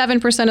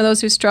 77% of those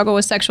who struggle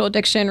with sexual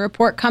addiction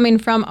report coming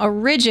from a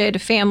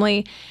rigid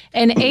family,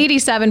 and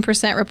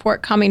 87%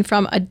 report coming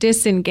from a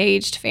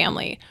disengaged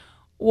family.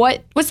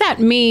 What's that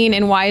mean,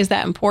 and why is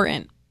that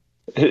important?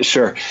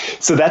 Sure.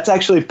 So that's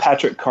actually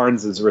Patrick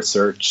Carnes'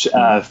 research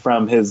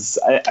from his,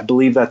 I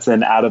believe that's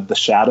in Out of the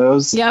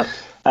Shadows. Yep.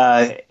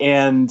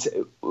 And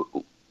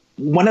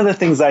one of the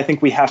things I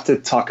think we have to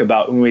talk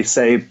about when we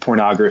say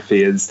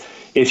pornography is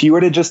if you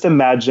were to just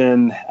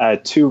imagine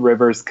two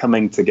rivers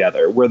coming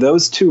together, where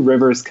those two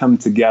rivers come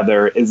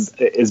together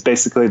is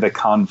basically the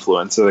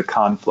confluence or the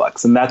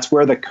conflux. And that's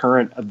where the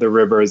current of the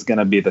river is going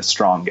to be the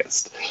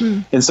strongest.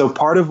 And so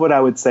part of what I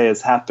would say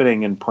is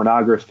happening in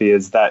pornography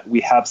is that we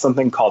have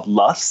something called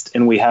lust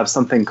and we have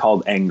something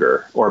called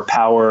anger or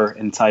power,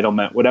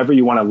 entitlement, whatever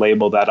you want to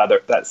label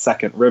that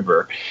second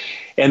river.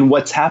 And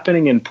what's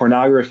happening in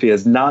pornography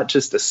is not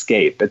just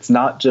escape. It's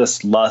not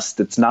just lust.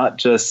 It's not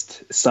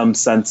just some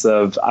sense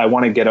of, I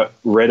want to get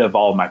rid of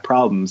all my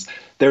problems.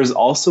 There's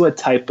also a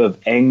type of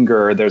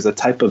anger. There's a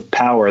type of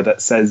power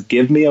that says,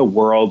 give me a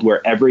world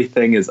where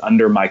everything is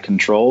under my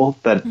control,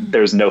 that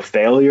there's no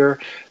failure,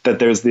 that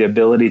there's the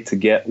ability to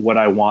get what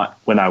I want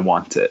when I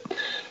want it.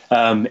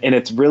 And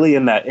it's really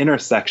in that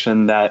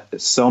intersection that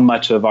so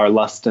much of our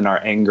lust and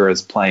our anger is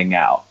playing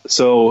out.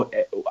 So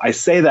I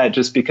say that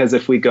just because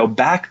if we go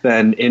back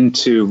then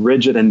into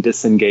rigid and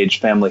disengaged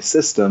family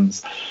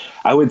systems,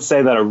 I would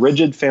say that a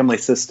rigid family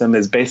system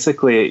is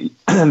basically,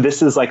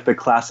 this is like the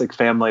classic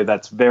family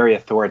that's very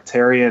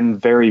authoritarian,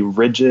 very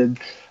rigid,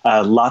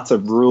 lots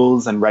of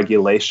rules and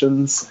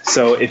regulations.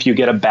 So if you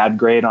get a bad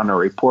grade on a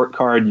report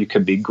card, you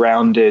could be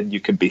grounded, you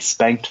could be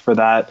spanked for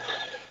that.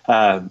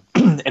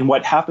 And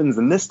what happens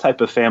in this type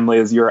of family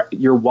is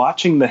you're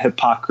watching the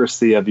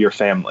hypocrisy of your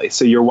family.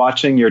 So you're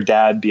watching your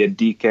dad be a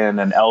deacon,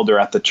 an elder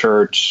at the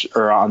church,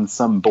 or on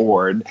some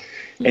board.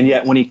 And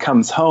yet when he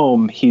comes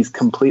home, he's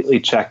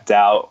completely checked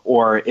out.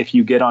 Or if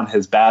you get on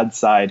his bad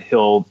side,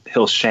 he'll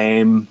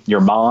shame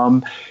your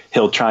mom.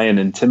 He'll try and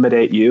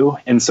intimidate you.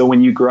 And so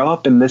when you grow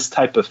up in this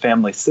type of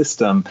family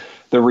system,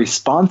 the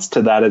response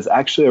to that is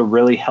actually a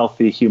really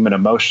healthy human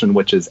emotion,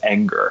 which is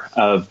anger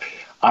of,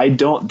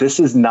 this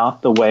is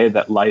not the way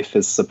that life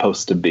is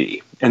supposed to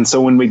be. And so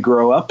when we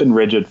grow up in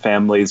rigid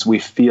families, we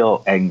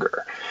feel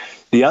anger.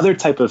 The other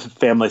type of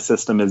family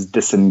system is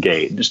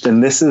disengaged.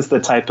 And this is the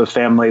type of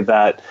family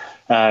that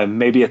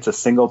maybe it's a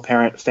single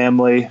parent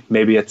family.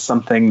 Maybe it's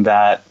something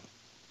that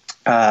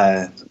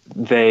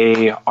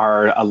they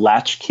are a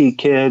latchkey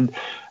kid.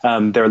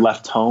 They're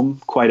left home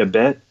quite a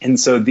bit. And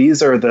so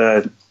these are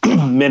the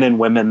men and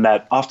women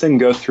that often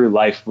go through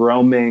life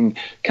roaming,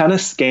 kind of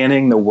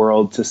scanning the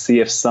world to see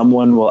if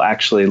someone will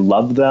actually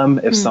love them,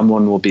 if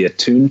someone will be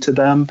attuned to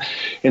them.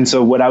 And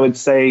so what I would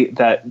say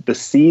that the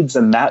seeds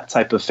in that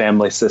type of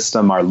family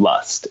system are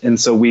lust. And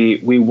so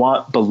we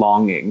want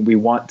belonging. We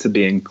want to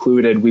be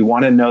included. We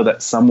want to know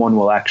that someone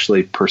will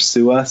actually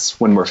pursue us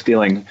when we're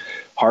feeling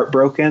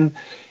heartbroken.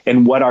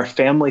 And what our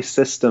family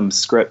system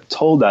script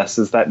told us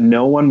is that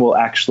no one will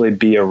actually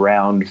be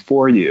around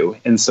for you.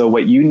 And so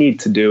what you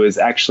need to do is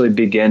actually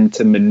begin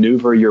to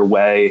maneuver your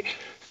way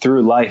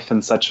through life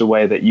in such a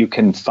way that you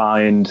can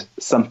find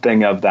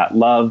something of that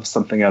love,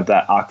 something of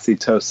that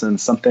oxytocin,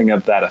 something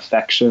of that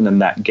affection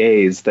and that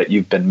gaze that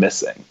you've been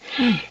missing.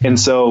 And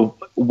so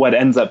what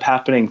ends up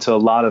happening to a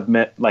lot of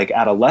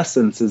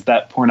adolescents is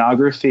that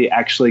pornography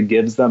actually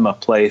gives them a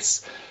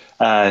place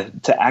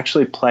to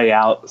actually play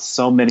out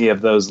so many of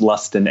those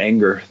lust and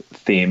anger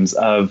themes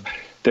of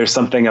there's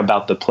something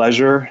about the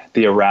pleasure,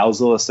 the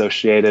arousal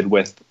associated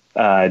with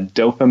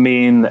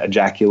dopamine,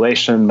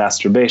 ejaculation,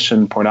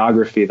 masturbation,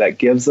 pornography that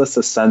gives us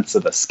a sense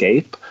of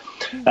escape,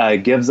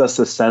 gives us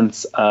a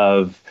sense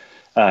of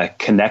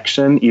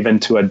connection, even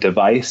to a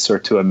device or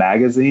to a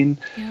magazine.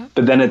 Yeah.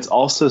 But then it's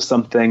also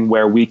something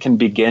where we can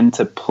begin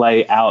to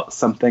play out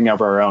something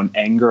of our own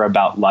anger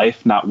about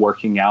life not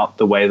working out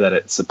the way that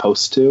it's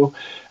supposed to.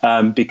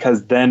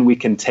 Because then we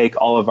can take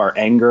all of our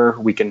anger,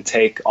 we can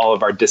take all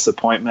of our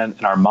disappointment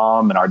in our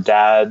mom and our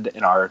dad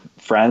and our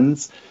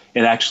friends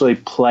and actually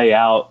play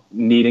out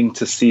needing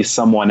to see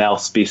someone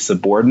else be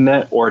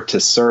subordinate or to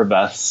serve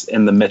us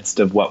in the midst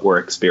of what we're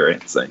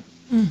experiencing.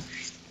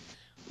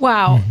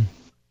 Wow.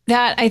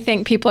 That I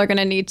think people are going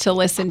to need to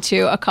listen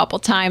to a couple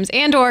times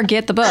and or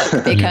get the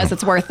book because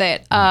it's worth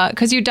it.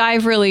 Because you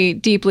dive really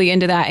deeply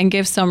into that and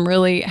give some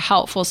really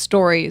helpful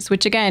stories,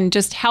 which again,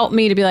 just help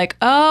me to be like,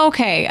 oh,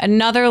 okay,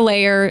 another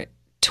layer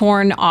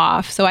torn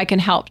off so I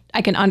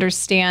can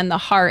understand the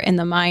heart and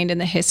the mind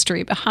and the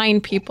history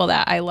behind people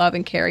that I love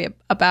and care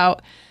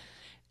about.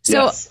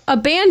 So yes.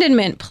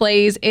 Abandonment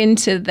plays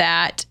into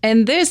that.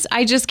 And this,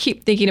 I just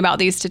keep thinking about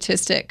these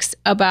statistics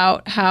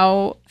about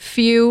how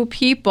few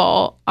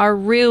people are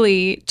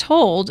really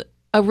told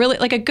a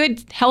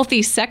good,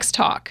 healthy sex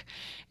talk.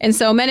 And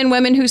so men and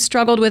women who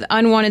struggled with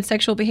unwanted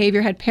sexual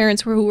behavior had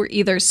parents who were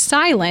either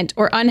silent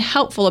or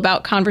unhelpful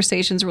about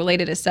conversations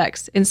related to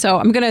sex. And so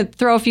I'm going to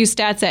throw a few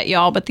stats at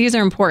y'all, but these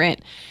are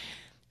important.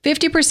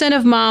 50%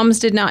 of moms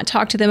did not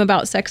talk to them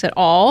about sex at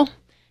all.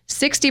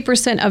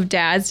 60% of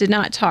dads did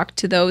not talk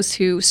to those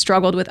who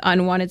struggled with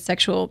unwanted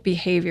sexual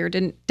behavior.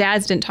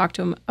 Dads didn't talk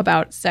to them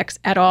about sex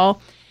at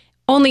all.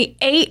 Only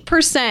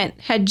 8%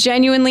 had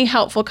genuinely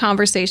helpful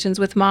conversations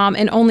with mom,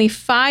 and only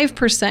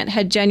 5%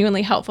 had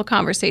genuinely helpful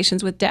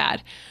conversations with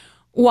dad.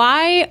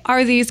 Why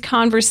are these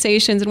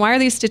conversations and why are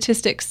these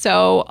statistics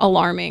so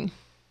alarming?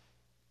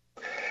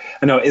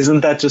 I know,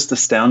 isn't that just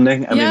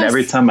astounding? I mean,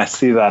 every time I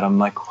see that, I'm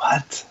like,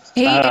 what?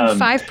 8 and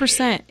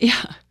 5%,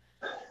 yeah.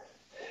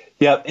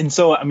 Yeah. And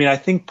so, I mean, I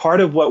think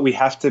part of what we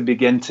have to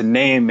begin to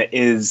name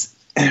is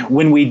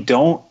when we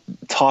don't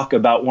talk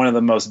about one of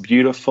the most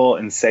beautiful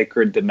and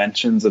sacred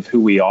dimensions of who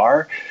we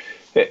are,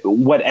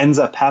 what ends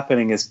up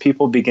happening is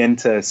people begin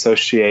to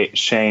associate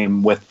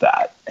shame with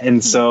that.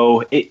 And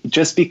so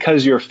just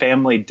because your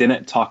family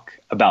didn't talk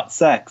about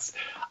sex,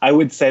 I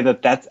would say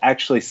that that's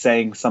actually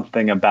saying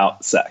something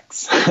about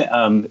sex.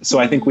 So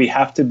I think we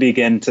have to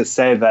begin to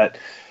say that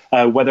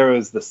whether it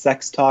was the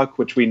sex talk,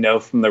 which we know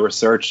from the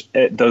research,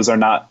 those are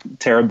not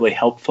terribly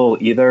helpful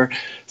either.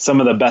 Some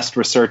of the best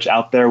research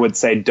out there would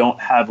say don't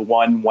have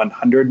one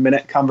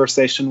 100-minute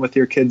conversation with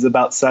your kids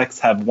about sex,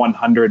 have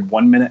 100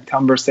 one-minute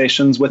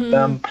conversations with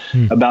them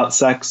about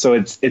sex. So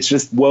it's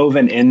just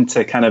woven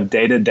into kind of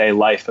day-to-day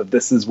life of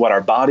this is what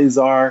our bodies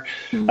are.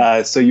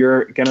 So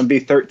you're going to be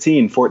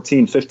 13,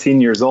 14,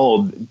 15 years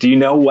old. Do you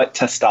know what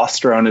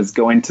testosterone is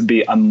going to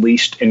be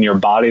unleashed in your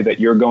body that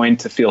you're going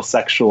to feel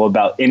sexual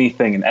about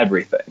anything and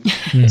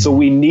everything? So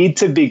we need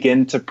to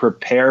begin to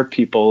prepare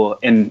people,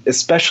 and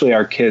especially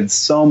our kids,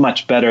 so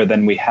much better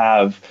than we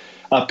have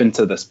up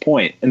until this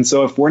point. And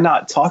so if we're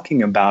not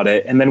talking about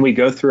it, and then we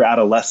go through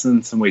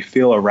adolescence and we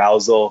feel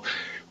arousal,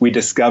 we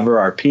discover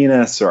our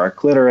penis or our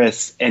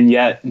clitoris, and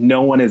yet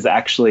no one is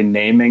actually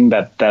naming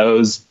that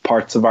those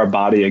parts of our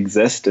body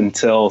exist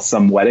until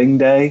some wedding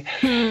day,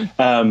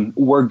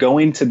 we're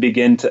going to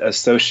begin to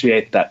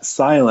associate that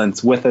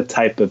silence with a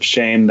type of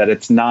shame that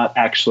it's not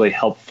actually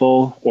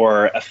helpful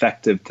or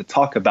effective to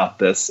talk about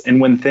this. And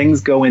when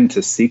things go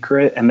into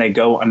secret and they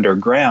go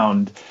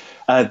underground,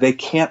 they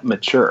can't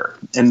mature.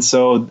 And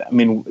so, I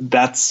mean,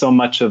 that's so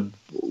much of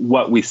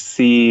what we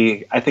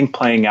see, I think,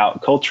 playing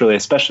out culturally,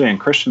 especially in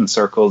Christian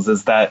circles,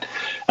 is that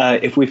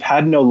if we've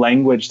had no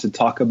language to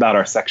talk about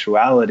our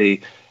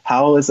sexuality,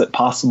 how is it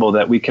possible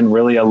that we can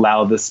really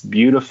allow this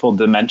beautiful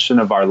dimension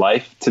of our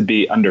life to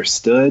be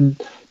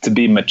understood, to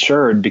be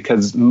matured?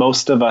 Because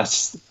most of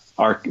us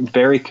are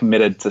very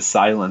committed to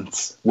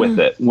silence with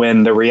it,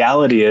 when the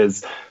reality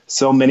is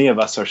so many of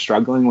us are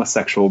struggling with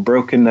sexual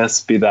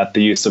brokenness, be that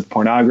the use of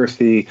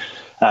pornography,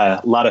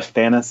 a lot of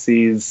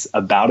fantasies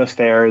about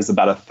affairs.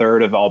 About a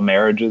third of all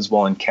marriages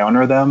will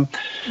encounter them.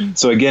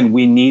 So again,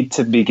 we need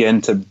to begin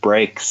to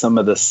break some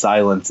of the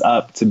silence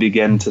up, to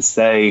begin to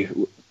say,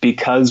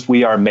 because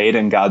we are made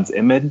in God's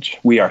image,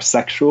 we are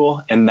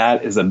sexual, and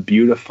that is a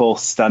beautiful,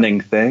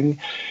 stunning thing.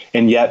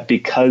 And yet,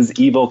 because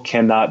evil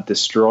cannot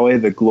destroy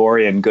the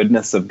glory and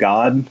goodness of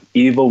God,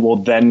 evil will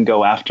then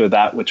go after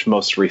that which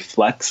most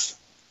reflects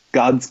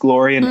God's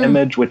glory and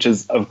image, which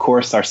is, of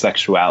course, our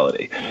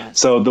sexuality.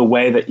 So the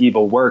way that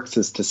evil works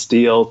is to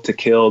steal, to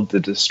kill, to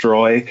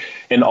destroy,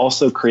 and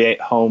also create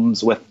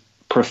homes with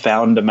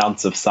profound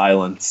amounts of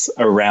silence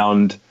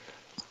around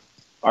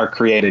our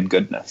created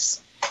goodness.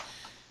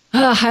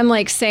 I'm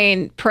like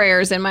saying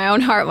prayers in my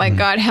own heart, like,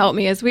 God help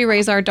me as we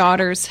raise our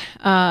daughters,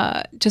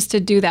 just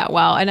to do that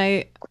well. And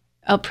I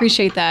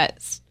appreciate that.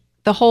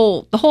 The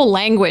whole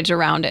language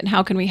around it, and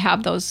how can we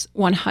have those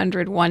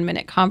 100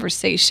 1-minute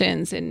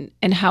conversations,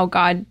 and how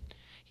God,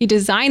 he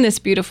designed this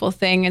beautiful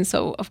thing, and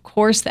so of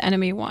course the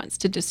enemy wants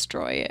to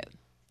destroy it.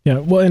 Yeah,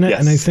 well, and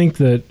I think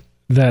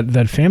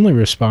that family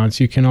response,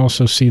 you can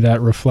also see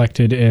that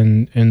reflected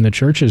in the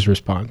church's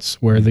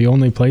response, where the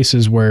only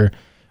places where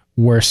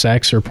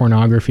sex or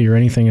pornography or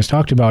anything is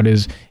talked about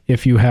is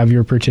if you have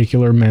your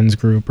particular men's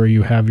group, or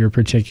you have your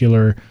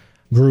particular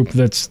group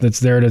that's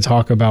there to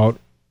talk about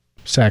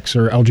sex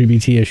or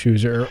LGBT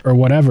issues or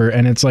whatever.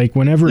 And it's like,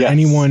 whenever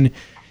anyone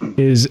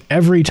is,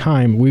 every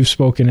time we've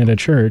spoken at a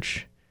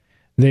church,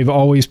 they've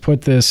always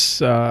put this,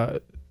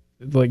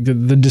 like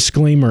the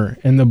disclaimer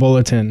in the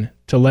bulletin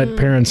to let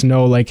parents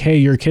know, like, hey,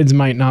 your kids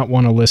might not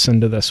want to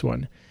listen to this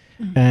one.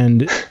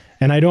 And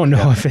I don't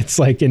know if it's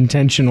like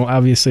intentional.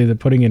 Obviously that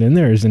putting it in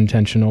there is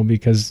intentional,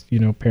 because, you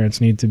know, parents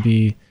need to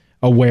be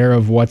aware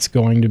of what's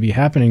going to be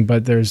happening,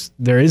 but there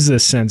is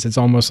this sense, it's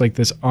almost like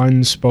this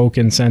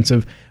unspoken sense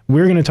of,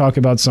 we're going to talk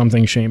about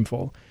something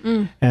shameful.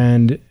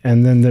 And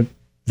then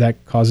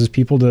that causes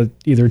people to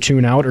either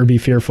tune out or be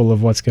fearful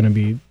of what's going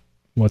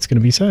to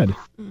be said.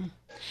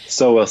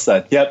 So well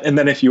said. Yep. And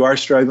then if you are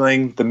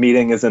struggling, the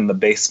meeting is in the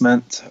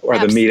basement, or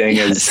the meeting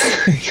is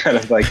kind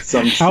of like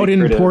some out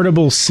in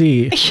Portable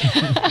Sea.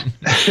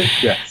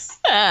 Yes.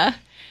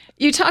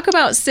 You talk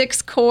about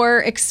 6 core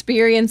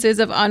experiences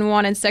of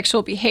unwanted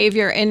sexual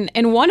behavior,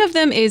 and one of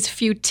them is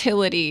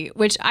futility,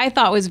 which I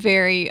thought was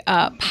very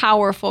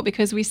powerful,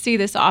 because we see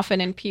this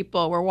often in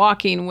people we're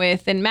walking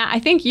with. And Matt, I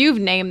think you've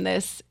named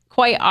this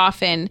quite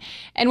often.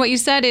 And what you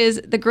said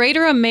is, the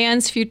greater a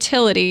man's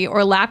futility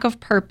or lack of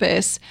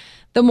purpose,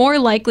 the more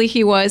likely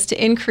he was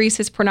to increase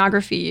his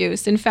pornography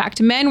use. In fact,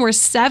 men were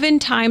 7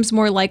 times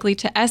more likely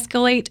to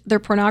escalate their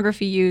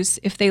pornography use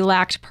if they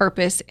lacked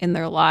purpose in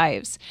their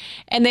lives.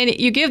 And then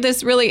you give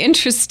this really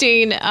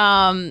interesting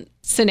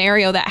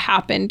scenario that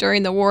happened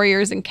during the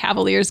Warriors and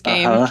Cavaliers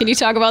game. Can you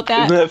talk about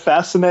that? Isn't it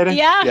fascinating?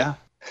 Yeah.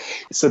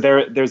 So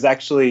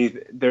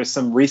there's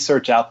some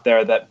research out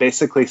there that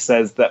basically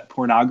says that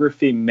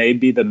pornography may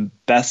be the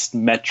best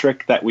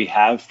metric that we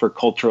have for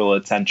cultural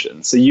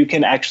attention. So you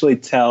can actually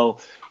tell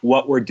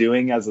what we're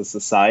doing as a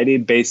society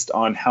based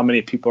on how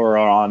many people are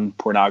on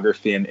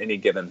pornography in any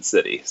given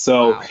city.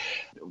 So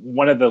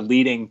one of the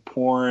leading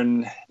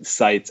porn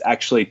sites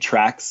actually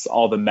tracks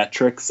all the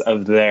metrics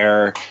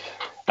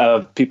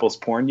of people's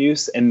porn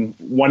use. And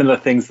one of the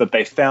things that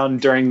they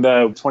found during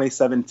the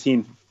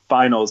 2017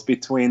 finals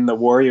between the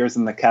Warriors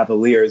and the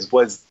Cavaliers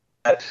was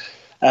that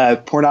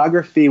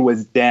pornography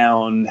was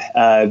down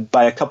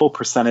by a couple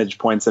percentage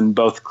points in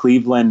both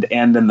Cleveland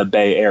and in the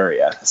Bay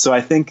Area. So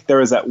I think there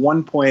was at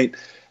one point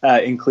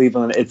in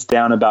Cleveland, it's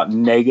down about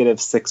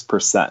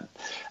 -6%.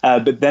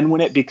 But then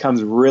when it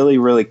becomes really,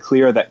 really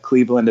clear that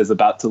Cleveland is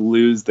about to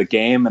lose the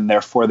game and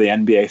therefore the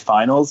NBA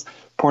Finals,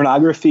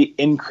 pornography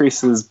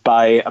increases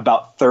by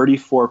about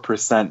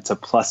 34% to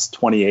plus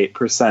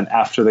 28%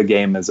 after the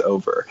game is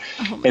over.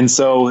 And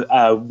so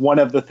one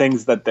of the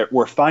things that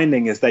we're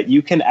finding is that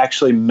you can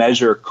actually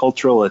measure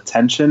cultural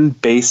attention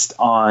based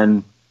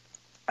on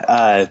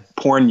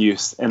porn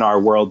use in our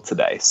world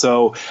today.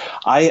 So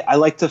I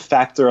like to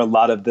factor a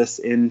lot of this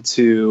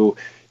into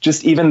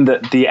just even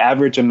the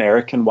average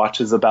American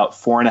watches about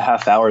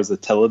 4.5 hours of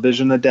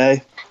television a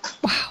day.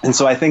 Wow. And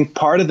so I think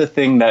part of the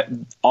thing that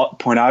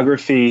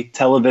pornography,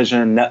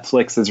 television,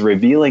 Netflix is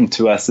revealing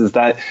to us is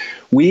that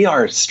we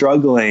are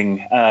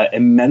struggling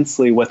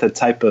immensely with a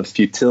type of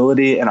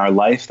futility in our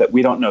life that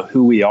we don't know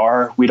who we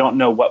are. We don't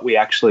know what we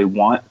actually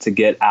want to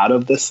get out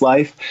of this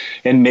life.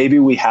 And maybe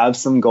we have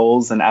some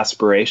goals and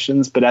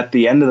aspirations, but at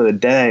the end of the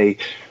day,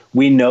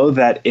 we know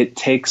that it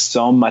takes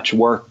so much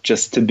work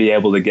just to be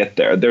able to get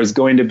there. There's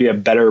going to be a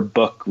better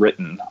book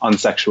written on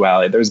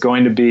sexuality. There's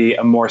going to be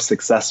a more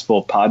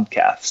successful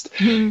podcast.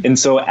 Mm-hmm. And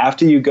so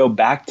after you go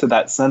back to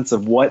that sense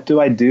of what do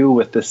I do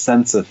with this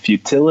sense of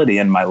futility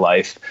in my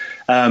life,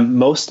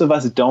 most of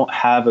us don't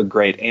have a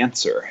great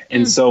answer.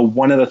 And so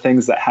one of the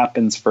things that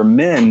happens for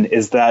men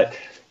is that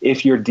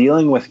if you're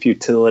dealing with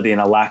futility and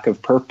a lack of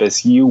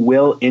purpose, you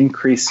will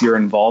increase your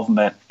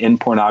involvement in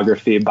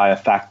pornography by a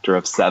factor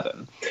of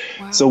 7.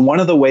 Wow. So one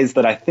of the ways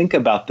that I think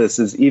about this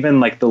is even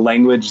like the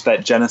language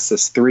that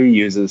Genesis 3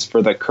 uses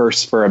for the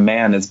curse for a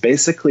man is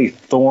basically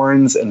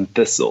thorns and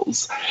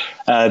thistles,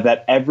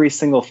 that every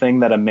single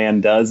thing that a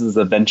man does is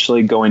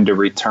eventually going to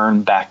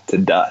return back to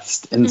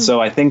dust. And so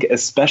I think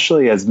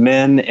especially as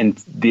men, and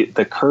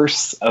the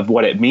curse of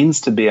what it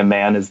means to be a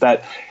man is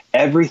that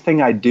everything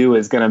I do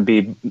is going to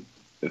be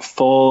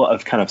full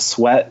of kind of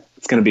sweat.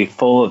 It's going to be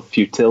full of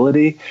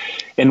futility.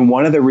 And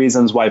one of the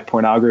reasons why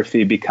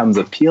pornography becomes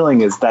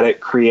appealing is that it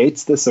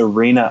creates this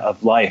arena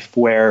of life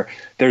where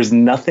there's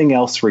nothing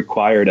else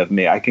required of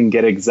me. I can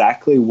get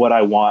exactly what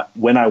I want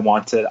when I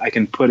want it. I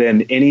can put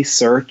in any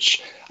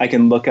search. I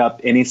can look up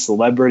any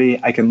celebrity.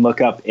 I can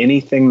look up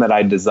anything that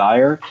I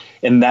desire,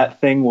 and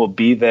that thing will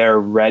be there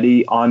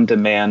ready on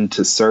demand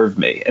to serve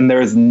me. And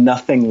there is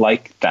nothing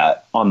like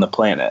that on the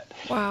planet.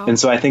 Wow. And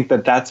so I think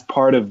that that's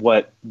part of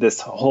what this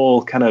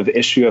whole kind of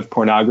issue of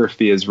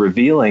pornography is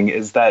revealing,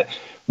 is that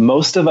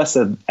most of us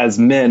as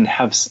men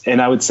have,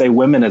 and I would say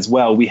women as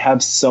well, we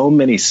have so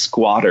many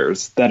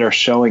squatters that are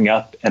showing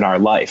up in our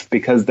life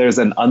because there's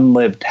an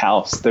unlived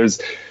house. There's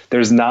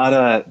not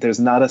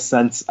a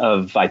sense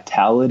of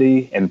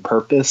vitality and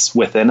purpose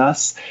within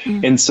us.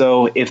 And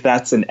so if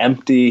that's an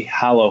empty,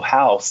 hollow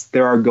house,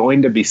 there are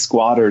going to be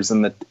squatters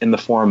in the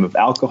form of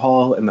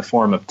alcohol, in the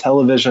form of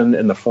television,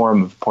 in the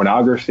form of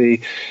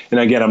pornography. And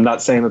again, I'm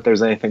not saying that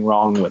there's anything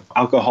wrong with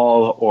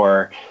alcohol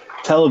or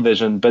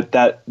television, but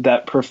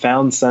that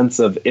profound sense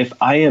of if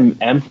I am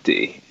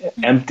empty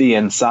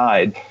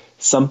inside,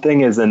 something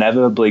is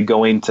inevitably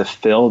going to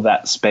fill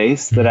that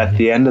space that at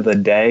the end of the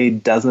day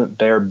doesn't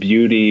bear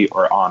beauty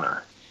or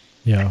honor.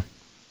 Yeah.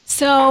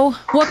 So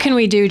what can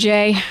we do,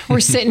 Jay? We're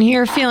sitting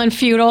here feeling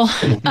futile.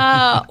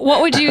 What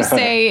would you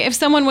say if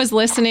someone was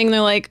listening, they're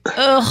like,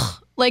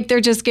 ugh, like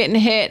they're just getting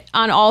hit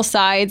on all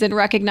sides and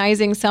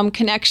recognizing some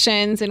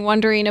connections and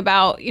wondering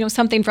about,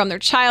 something from their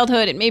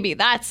childhood and maybe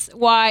that's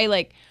why,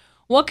 like,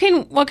 what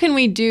can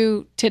we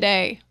do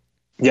today?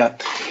 Yeah.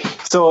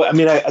 So, I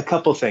mean, a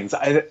couple things.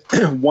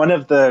 One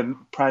of the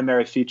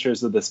primary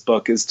features of this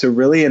book is to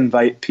really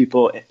invite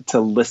people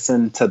to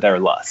listen to their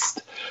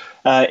lust.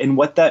 And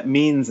what that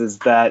means is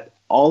that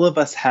all of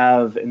us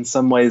have, in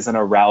some ways, an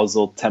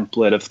arousal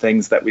template of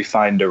things that we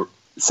find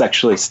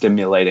sexually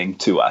stimulating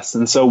to us.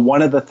 And so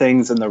one of the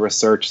things in the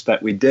research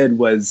that we did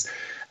was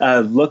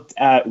looked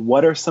at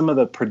what are some of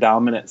the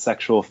predominant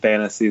sexual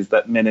fantasies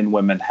that men and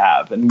women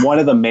have. And one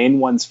of the main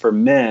ones for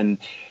men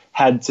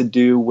had to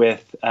do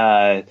with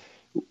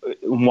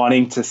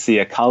wanting to see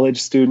a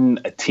college student,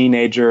 a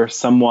teenager,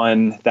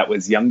 someone that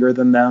was younger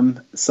than them,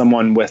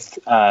 someone with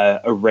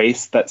a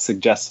race that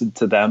suggested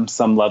to them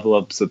some level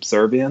of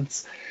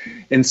subservience.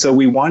 And so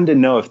we wanted to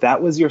know if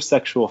that was your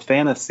sexual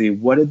fantasy,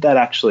 what did that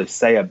actually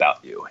say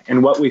about you?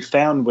 And what we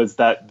found was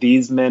that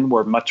these men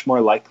were much more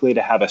likely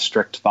to have a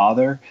strict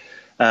father.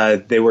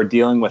 They were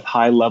dealing with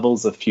high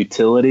levels of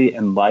futility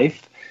in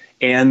life.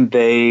 and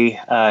they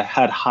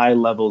had high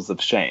levels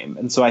of shame.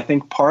 And so I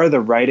think part of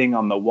the writing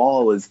on the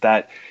wall is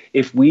that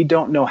if we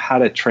don't know how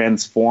to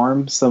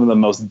transform some of the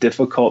most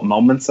difficult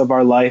moments of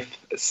our life,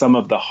 some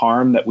of the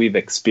harm that we've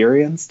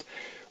experienced,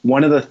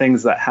 one of the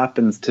things that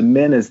happens to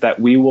men is that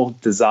we will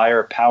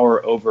desire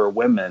power over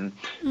women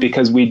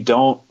because we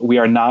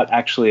are not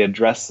actually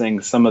addressing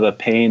some of the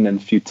pain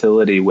and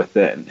futility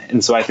within.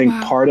 And so I think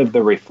part of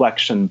the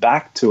reflection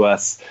back to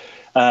us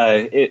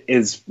it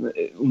is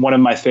one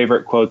of my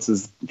favorite quotes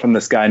is from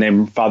this guy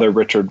named Father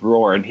Richard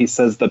Rohr. And he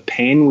says, the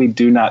pain we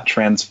do not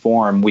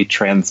transform, we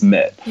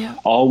transmit. Yeah.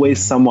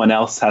 Always someone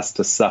else has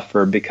to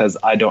suffer because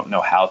I don't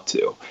know how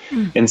to.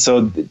 And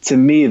so to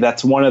me,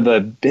 that's one of the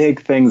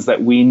big things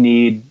that we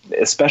need,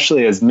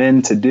 especially as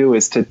men, to do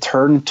is to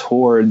turn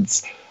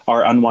towards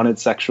our unwanted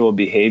sexual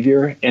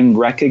behavior and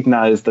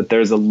recognize that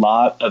there's a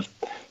lot of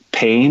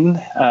pain,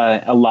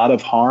 a lot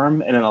of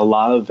harm, and a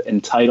lot of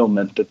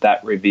entitlement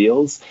that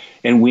reveals.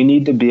 And we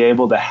need to be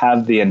able to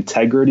have the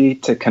integrity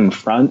to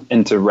confront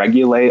and to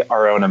regulate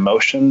our own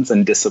emotions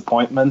and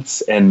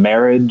disappointments in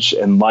marriage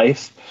and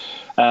life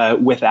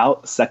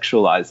without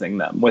sexualizing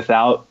them,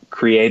 without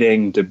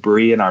creating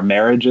debris in our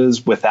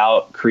marriages,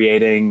 without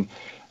creating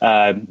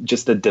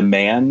just a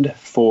demand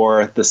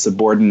for the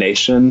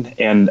subordination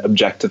and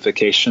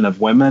objectification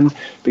of women.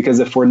 Because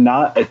if we're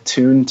not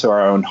attuned to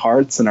our own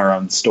hearts and our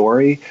own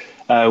story,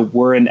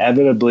 we're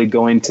inevitably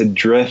going to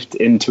drift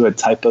into a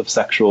type of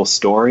sexual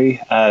story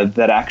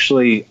that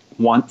actually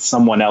wants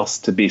someone else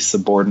to be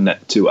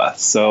subordinate to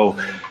us. So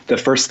the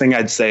first thing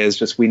I'd say is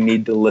just we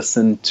need to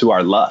listen to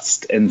our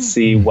lust and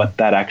see what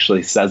that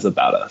actually says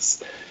about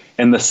us.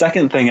 And the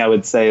second thing I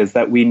would say is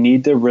that we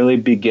need to really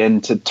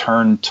begin to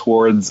turn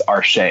towards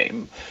our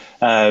shame.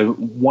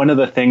 One of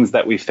the things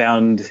that we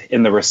found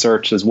in the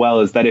research as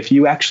well is that if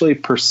you actually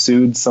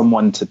pursued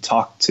someone to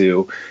talk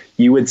to,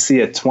 you would see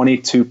a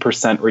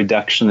 22%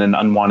 reduction in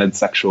unwanted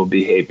sexual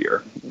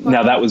behavior. Wow.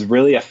 Now, that was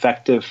really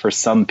effective for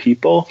some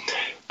people,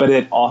 but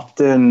it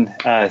often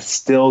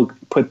still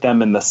put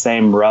them in the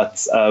same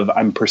ruts of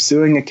I'm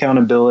pursuing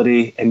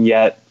accountability and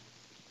yet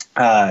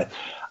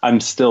I'm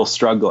still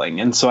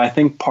struggling. And so I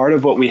think part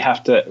of what we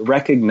have to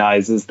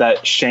recognize is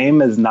that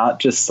shame is not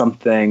just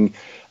something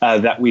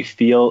that we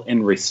feel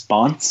in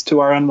response to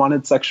our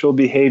unwanted sexual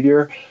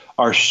behavior.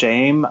 Our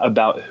shame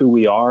about who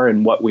we are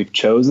and what we've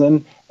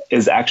chosen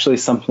is actually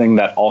something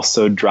that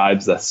also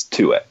drives us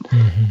to it.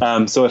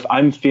 So if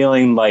I'm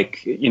feeling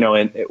like,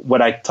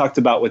 what I talked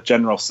about with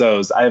General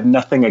Tso's, I have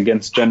nothing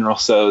against General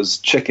Tso's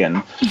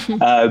chicken.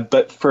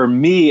 But for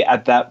me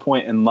at that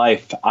point in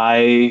life,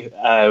 I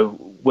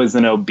was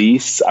an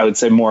obese, I would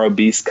say more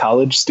obese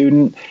college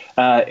student.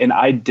 And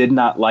I did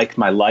not like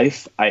my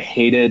life. I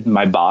hated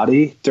my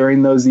body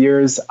during those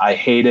years. I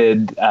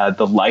hated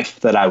the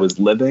life that I was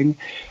living.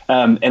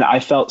 And I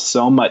felt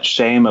so much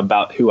shame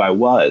about who I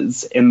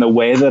was. And the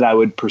way that I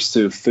would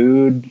pursue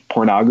food,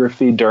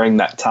 pornography during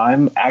that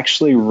time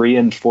actually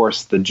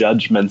reinforced the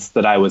judgments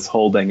that I was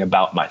holding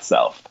about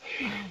myself.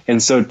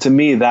 And so to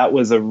me, that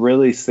was a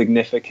really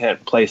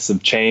significant place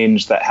of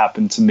change that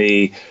happened to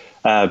me.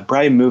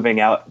 Brian moving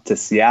out to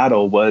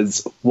Seattle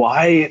was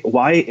why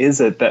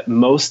is it that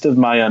most of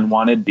my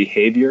unwanted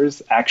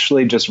behaviors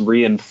actually just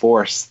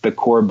reinforce the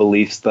core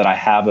beliefs that I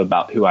have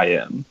about who I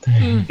am?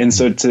 And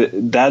so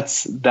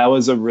that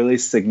was a really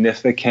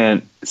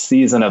significant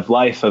season of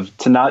life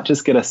to not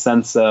just get a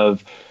sense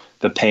of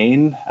the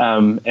pain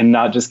and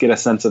not just get a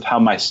sense of how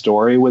my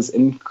story was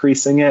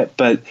increasing it,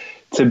 but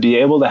to be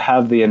able to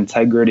have the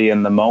integrity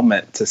in the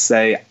moment to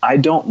say, I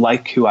don't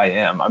like who I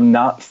am. I'm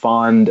not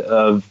fond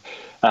of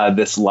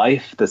this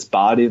life, this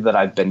body that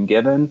I've been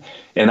given.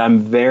 And I'm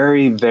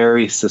very,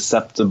 very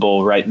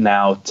susceptible right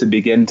now to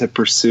begin to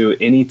pursue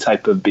any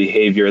type of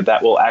behavior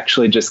that will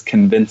actually just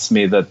convince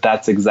me that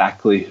that's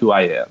exactly who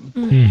I am.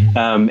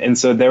 And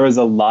so there was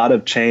a lot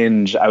of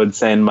change, I would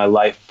say, in my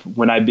life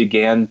when I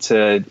began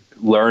to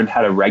learn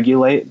how to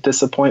regulate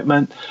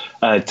disappointment,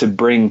 to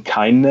bring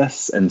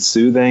kindness and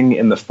soothing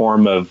in the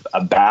form of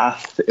a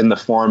bath, in the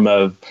form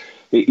of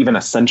even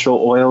essential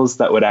oils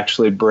that would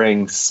actually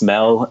bring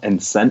smell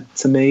and scent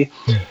to me.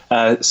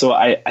 So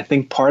I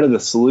think part of the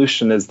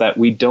solution is that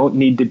we don't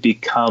need to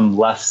become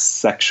less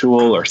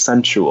sexual or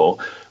sensual.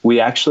 We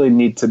actually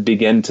need to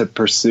begin to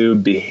pursue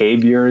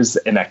behaviors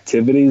and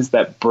activities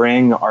that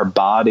bring our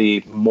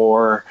body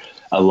more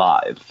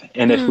alive.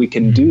 And if we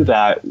can do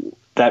that,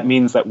 that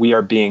means that we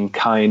are being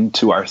kind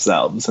to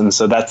ourselves. And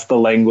so that's the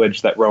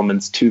language that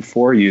Romans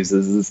 2:4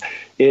 uses, is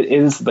it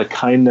is the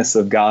kindness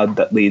of God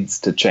that leads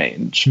to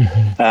change.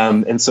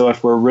 And so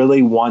if we're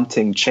really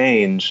wanting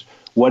change,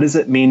 what does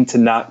it mean to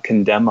not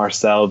condemn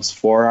ourselves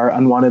for our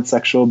unwanted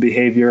sexual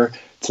behavior,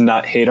 to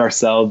not hate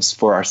ourselves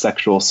for our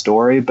sexual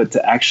story, but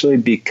to actually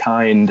be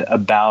kind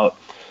about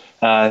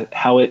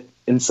how it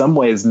in some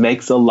ways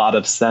makes a lot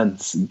of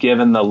sense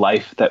given the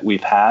life that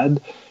we've had?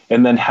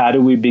 And then how do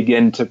we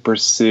begin to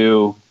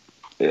pursue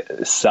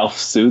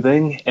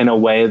self-soothing in a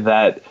way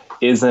that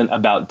isn't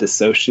about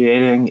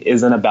dissociating,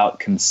 isn't about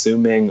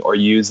consuming or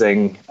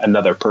using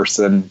another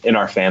person in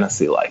our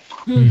fantasy life?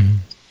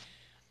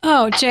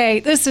 Oh,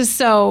 Jay, this is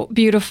so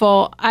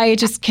beautiful. I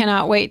just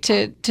cannot wait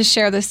to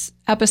share this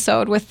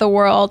episode with the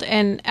world.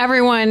 And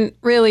everyone,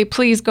 really,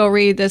 please go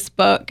read this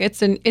book.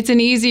 It's an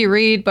easy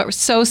read, but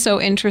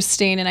so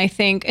interesting. And I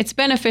think it's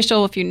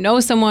beneficial if you know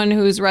someone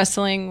who's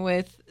wrestling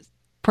with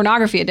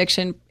pornography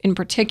addiction in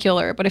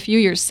particular. But if you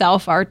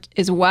yourself are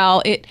as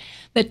well,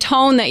 the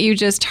tone that you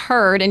just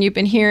heard and you've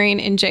been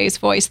hearing in Jay's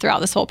voice throughout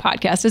this whole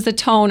podcast is the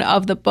tone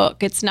of the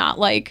book. It's not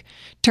like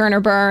Turn or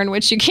Burn,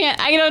 which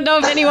I don't know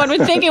if anyone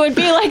would think it would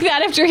be like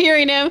that after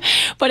hearing him,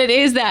 but it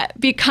is that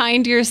be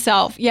kind to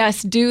yourself.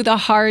 Yes, do the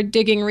hard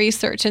digging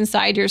research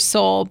inside your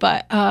soul,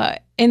 but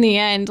in the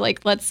end,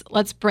 like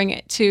let's bring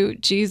it to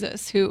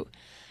Jesus, who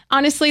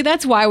honestly,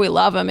 that's why we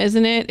love him,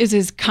 isn't it? Is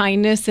his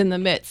kindness in the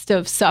midst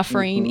of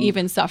suffering,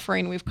 even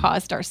suffering we've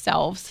caused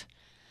ourselves.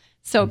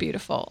 So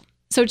beautiful.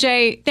 So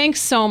Jay, thanks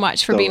so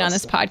much for being on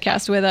this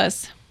podcast with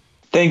us.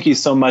 Thank you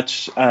so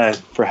much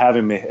for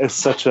having me. It's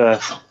such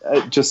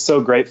just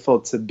so grateful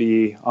to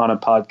be on a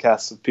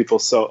podcast with people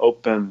so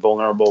open,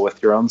 vulnerable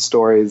with your own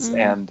stories,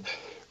 and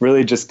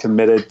really just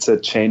committed to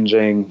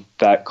changing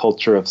that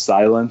culture of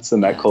silence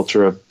and that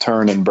culture of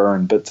turn and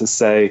burn. But to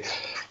say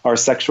our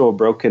sexual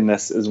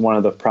brokenness is one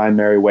of the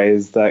primary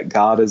ways that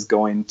God is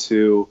going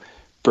to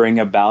bring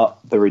about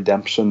the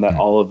redemption that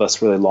all of us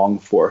really long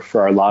for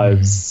our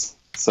lives.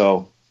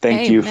 So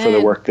thank you for the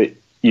work that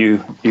you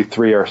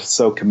three are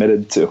so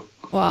committed to.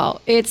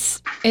 Well,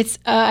 it's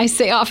I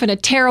say often a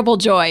terrible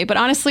joy, but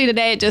honestly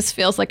today it just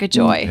feels like a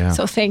joy. Yeah.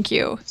 So thank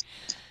you.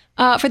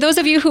 For those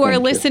of you who are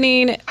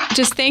listening,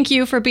 just thank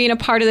you for being a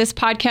part of this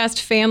podcast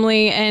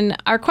family. And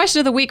our question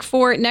of the week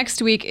for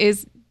next week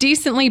is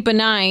decently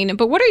benign,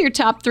 but what are your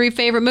top 3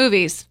 favorite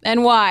movies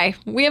and why?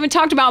 We haven't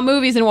talked about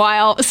movies in a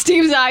while.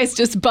 Steve's eyes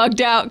just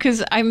bugged out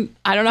because I don't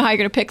know how you're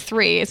going to pick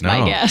 3 is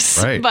my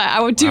guess, but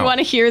I do want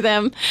to hear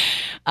them.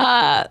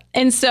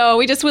 And so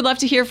we just would love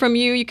to hear from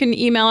you. You can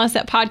email us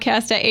at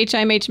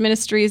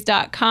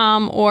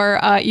podcast@himhministries.com, or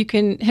you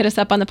can hit us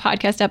up on the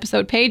podcast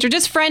episode page, or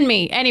just friend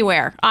me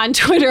anywhere on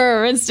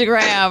Twitter or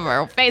Instagram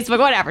or Facebook,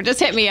 whatever.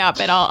 Just hit me up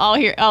and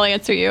I'll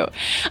answer you.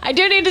 I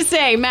do need to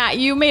say, Matt,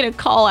 you made a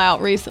call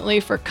out recently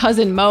for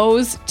Cousin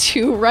Mose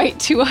to write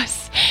to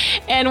us,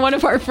 and one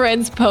of our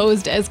friends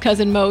posed as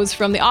Cousin Mose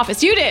from The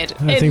Office. You did.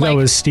 I think that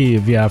was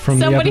Steve, from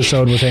the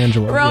episode with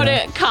Angela. Wrote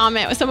a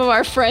comment with some of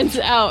our friends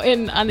out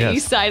on the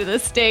east side of the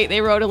state.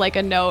 They wrote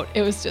a note.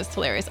 It was just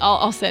hilarious.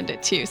 I'll send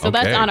it to you. So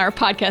that's on our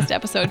podcast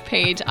episode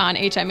page on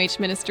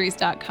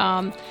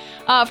himhministries.com.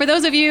 For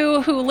those of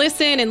you who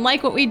listen and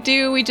like what we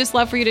do, we just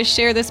love for you to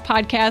share this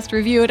podcast,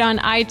 review it on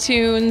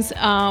iTunes.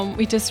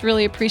 We just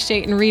really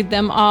appreciate and read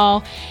them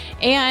all.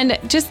 And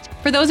just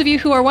for those of you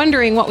who are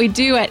wondering what we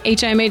do at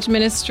HIMH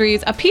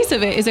Ministries, a piece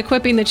of it is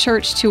equipping the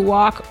church to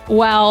walk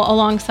well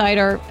alongside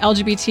our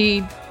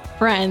LGBT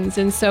friends.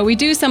 And so we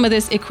do some of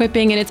this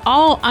equipping, and it's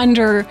all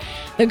under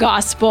the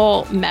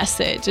gospel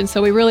message. And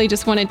so we really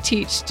just want to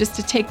teach just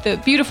to take the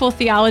beautiful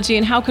theology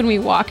and how can we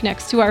walk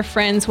next to our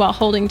friends while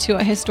holding to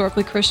a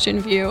historically Christian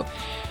view.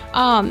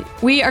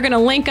 We are going to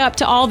link up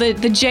to all the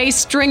Jay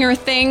Stringer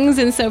things.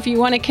 And so if you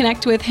want to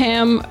connect with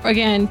him,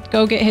 again,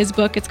 go get his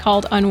book. It's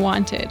called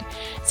Unwanted.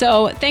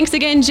 So thanks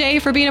again, Jay,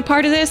 for being a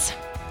part of this.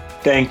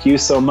 Thank you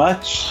so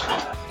much.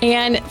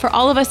 And for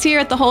all of us here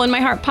at the Hole in My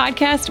Heart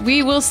podcast,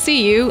 we will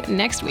see you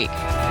next week.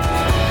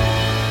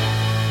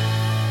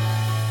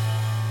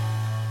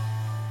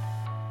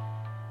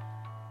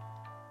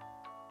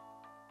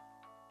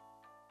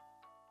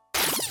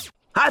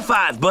 High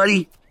five,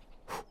 buddy.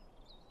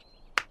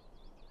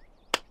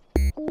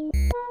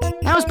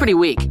 That was pretty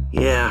weak.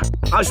 Yeah,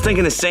 I was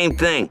thinking the same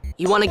thing.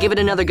 You want to give it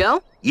another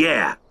go?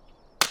 Yeah.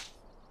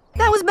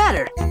 That was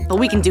better, but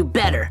we can do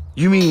better.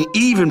 You mean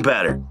even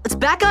better? Let's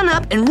back on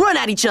up and run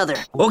at each other.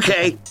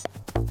 Okay.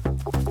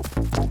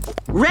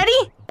 Ready?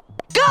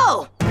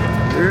 Go!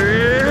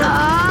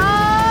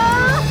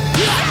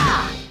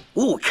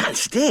 Ooh, it kind of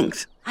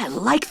stings. I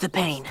like the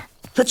pain.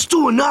 Let's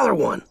do another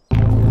one.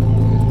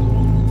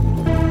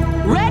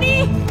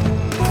 Ready?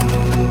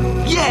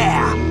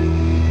 Yeah!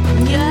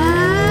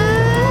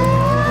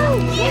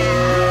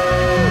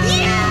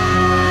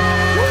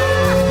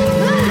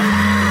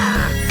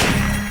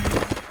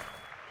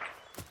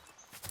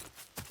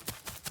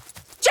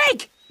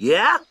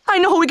 Yeah? I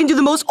know how we can do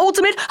the most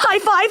ultimate high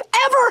five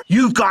ever!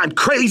 You've gone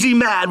crazy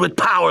mad with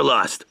power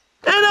lust,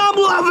 and I'm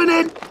loving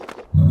it!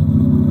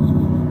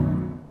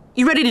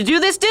 You ready to do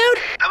this, dude?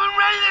 I've been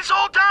ready this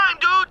whole time,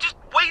 dude. Just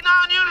waiting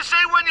on you to say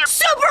when you're...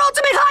 Super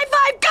ultimate high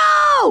five,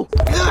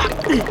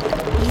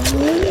 go!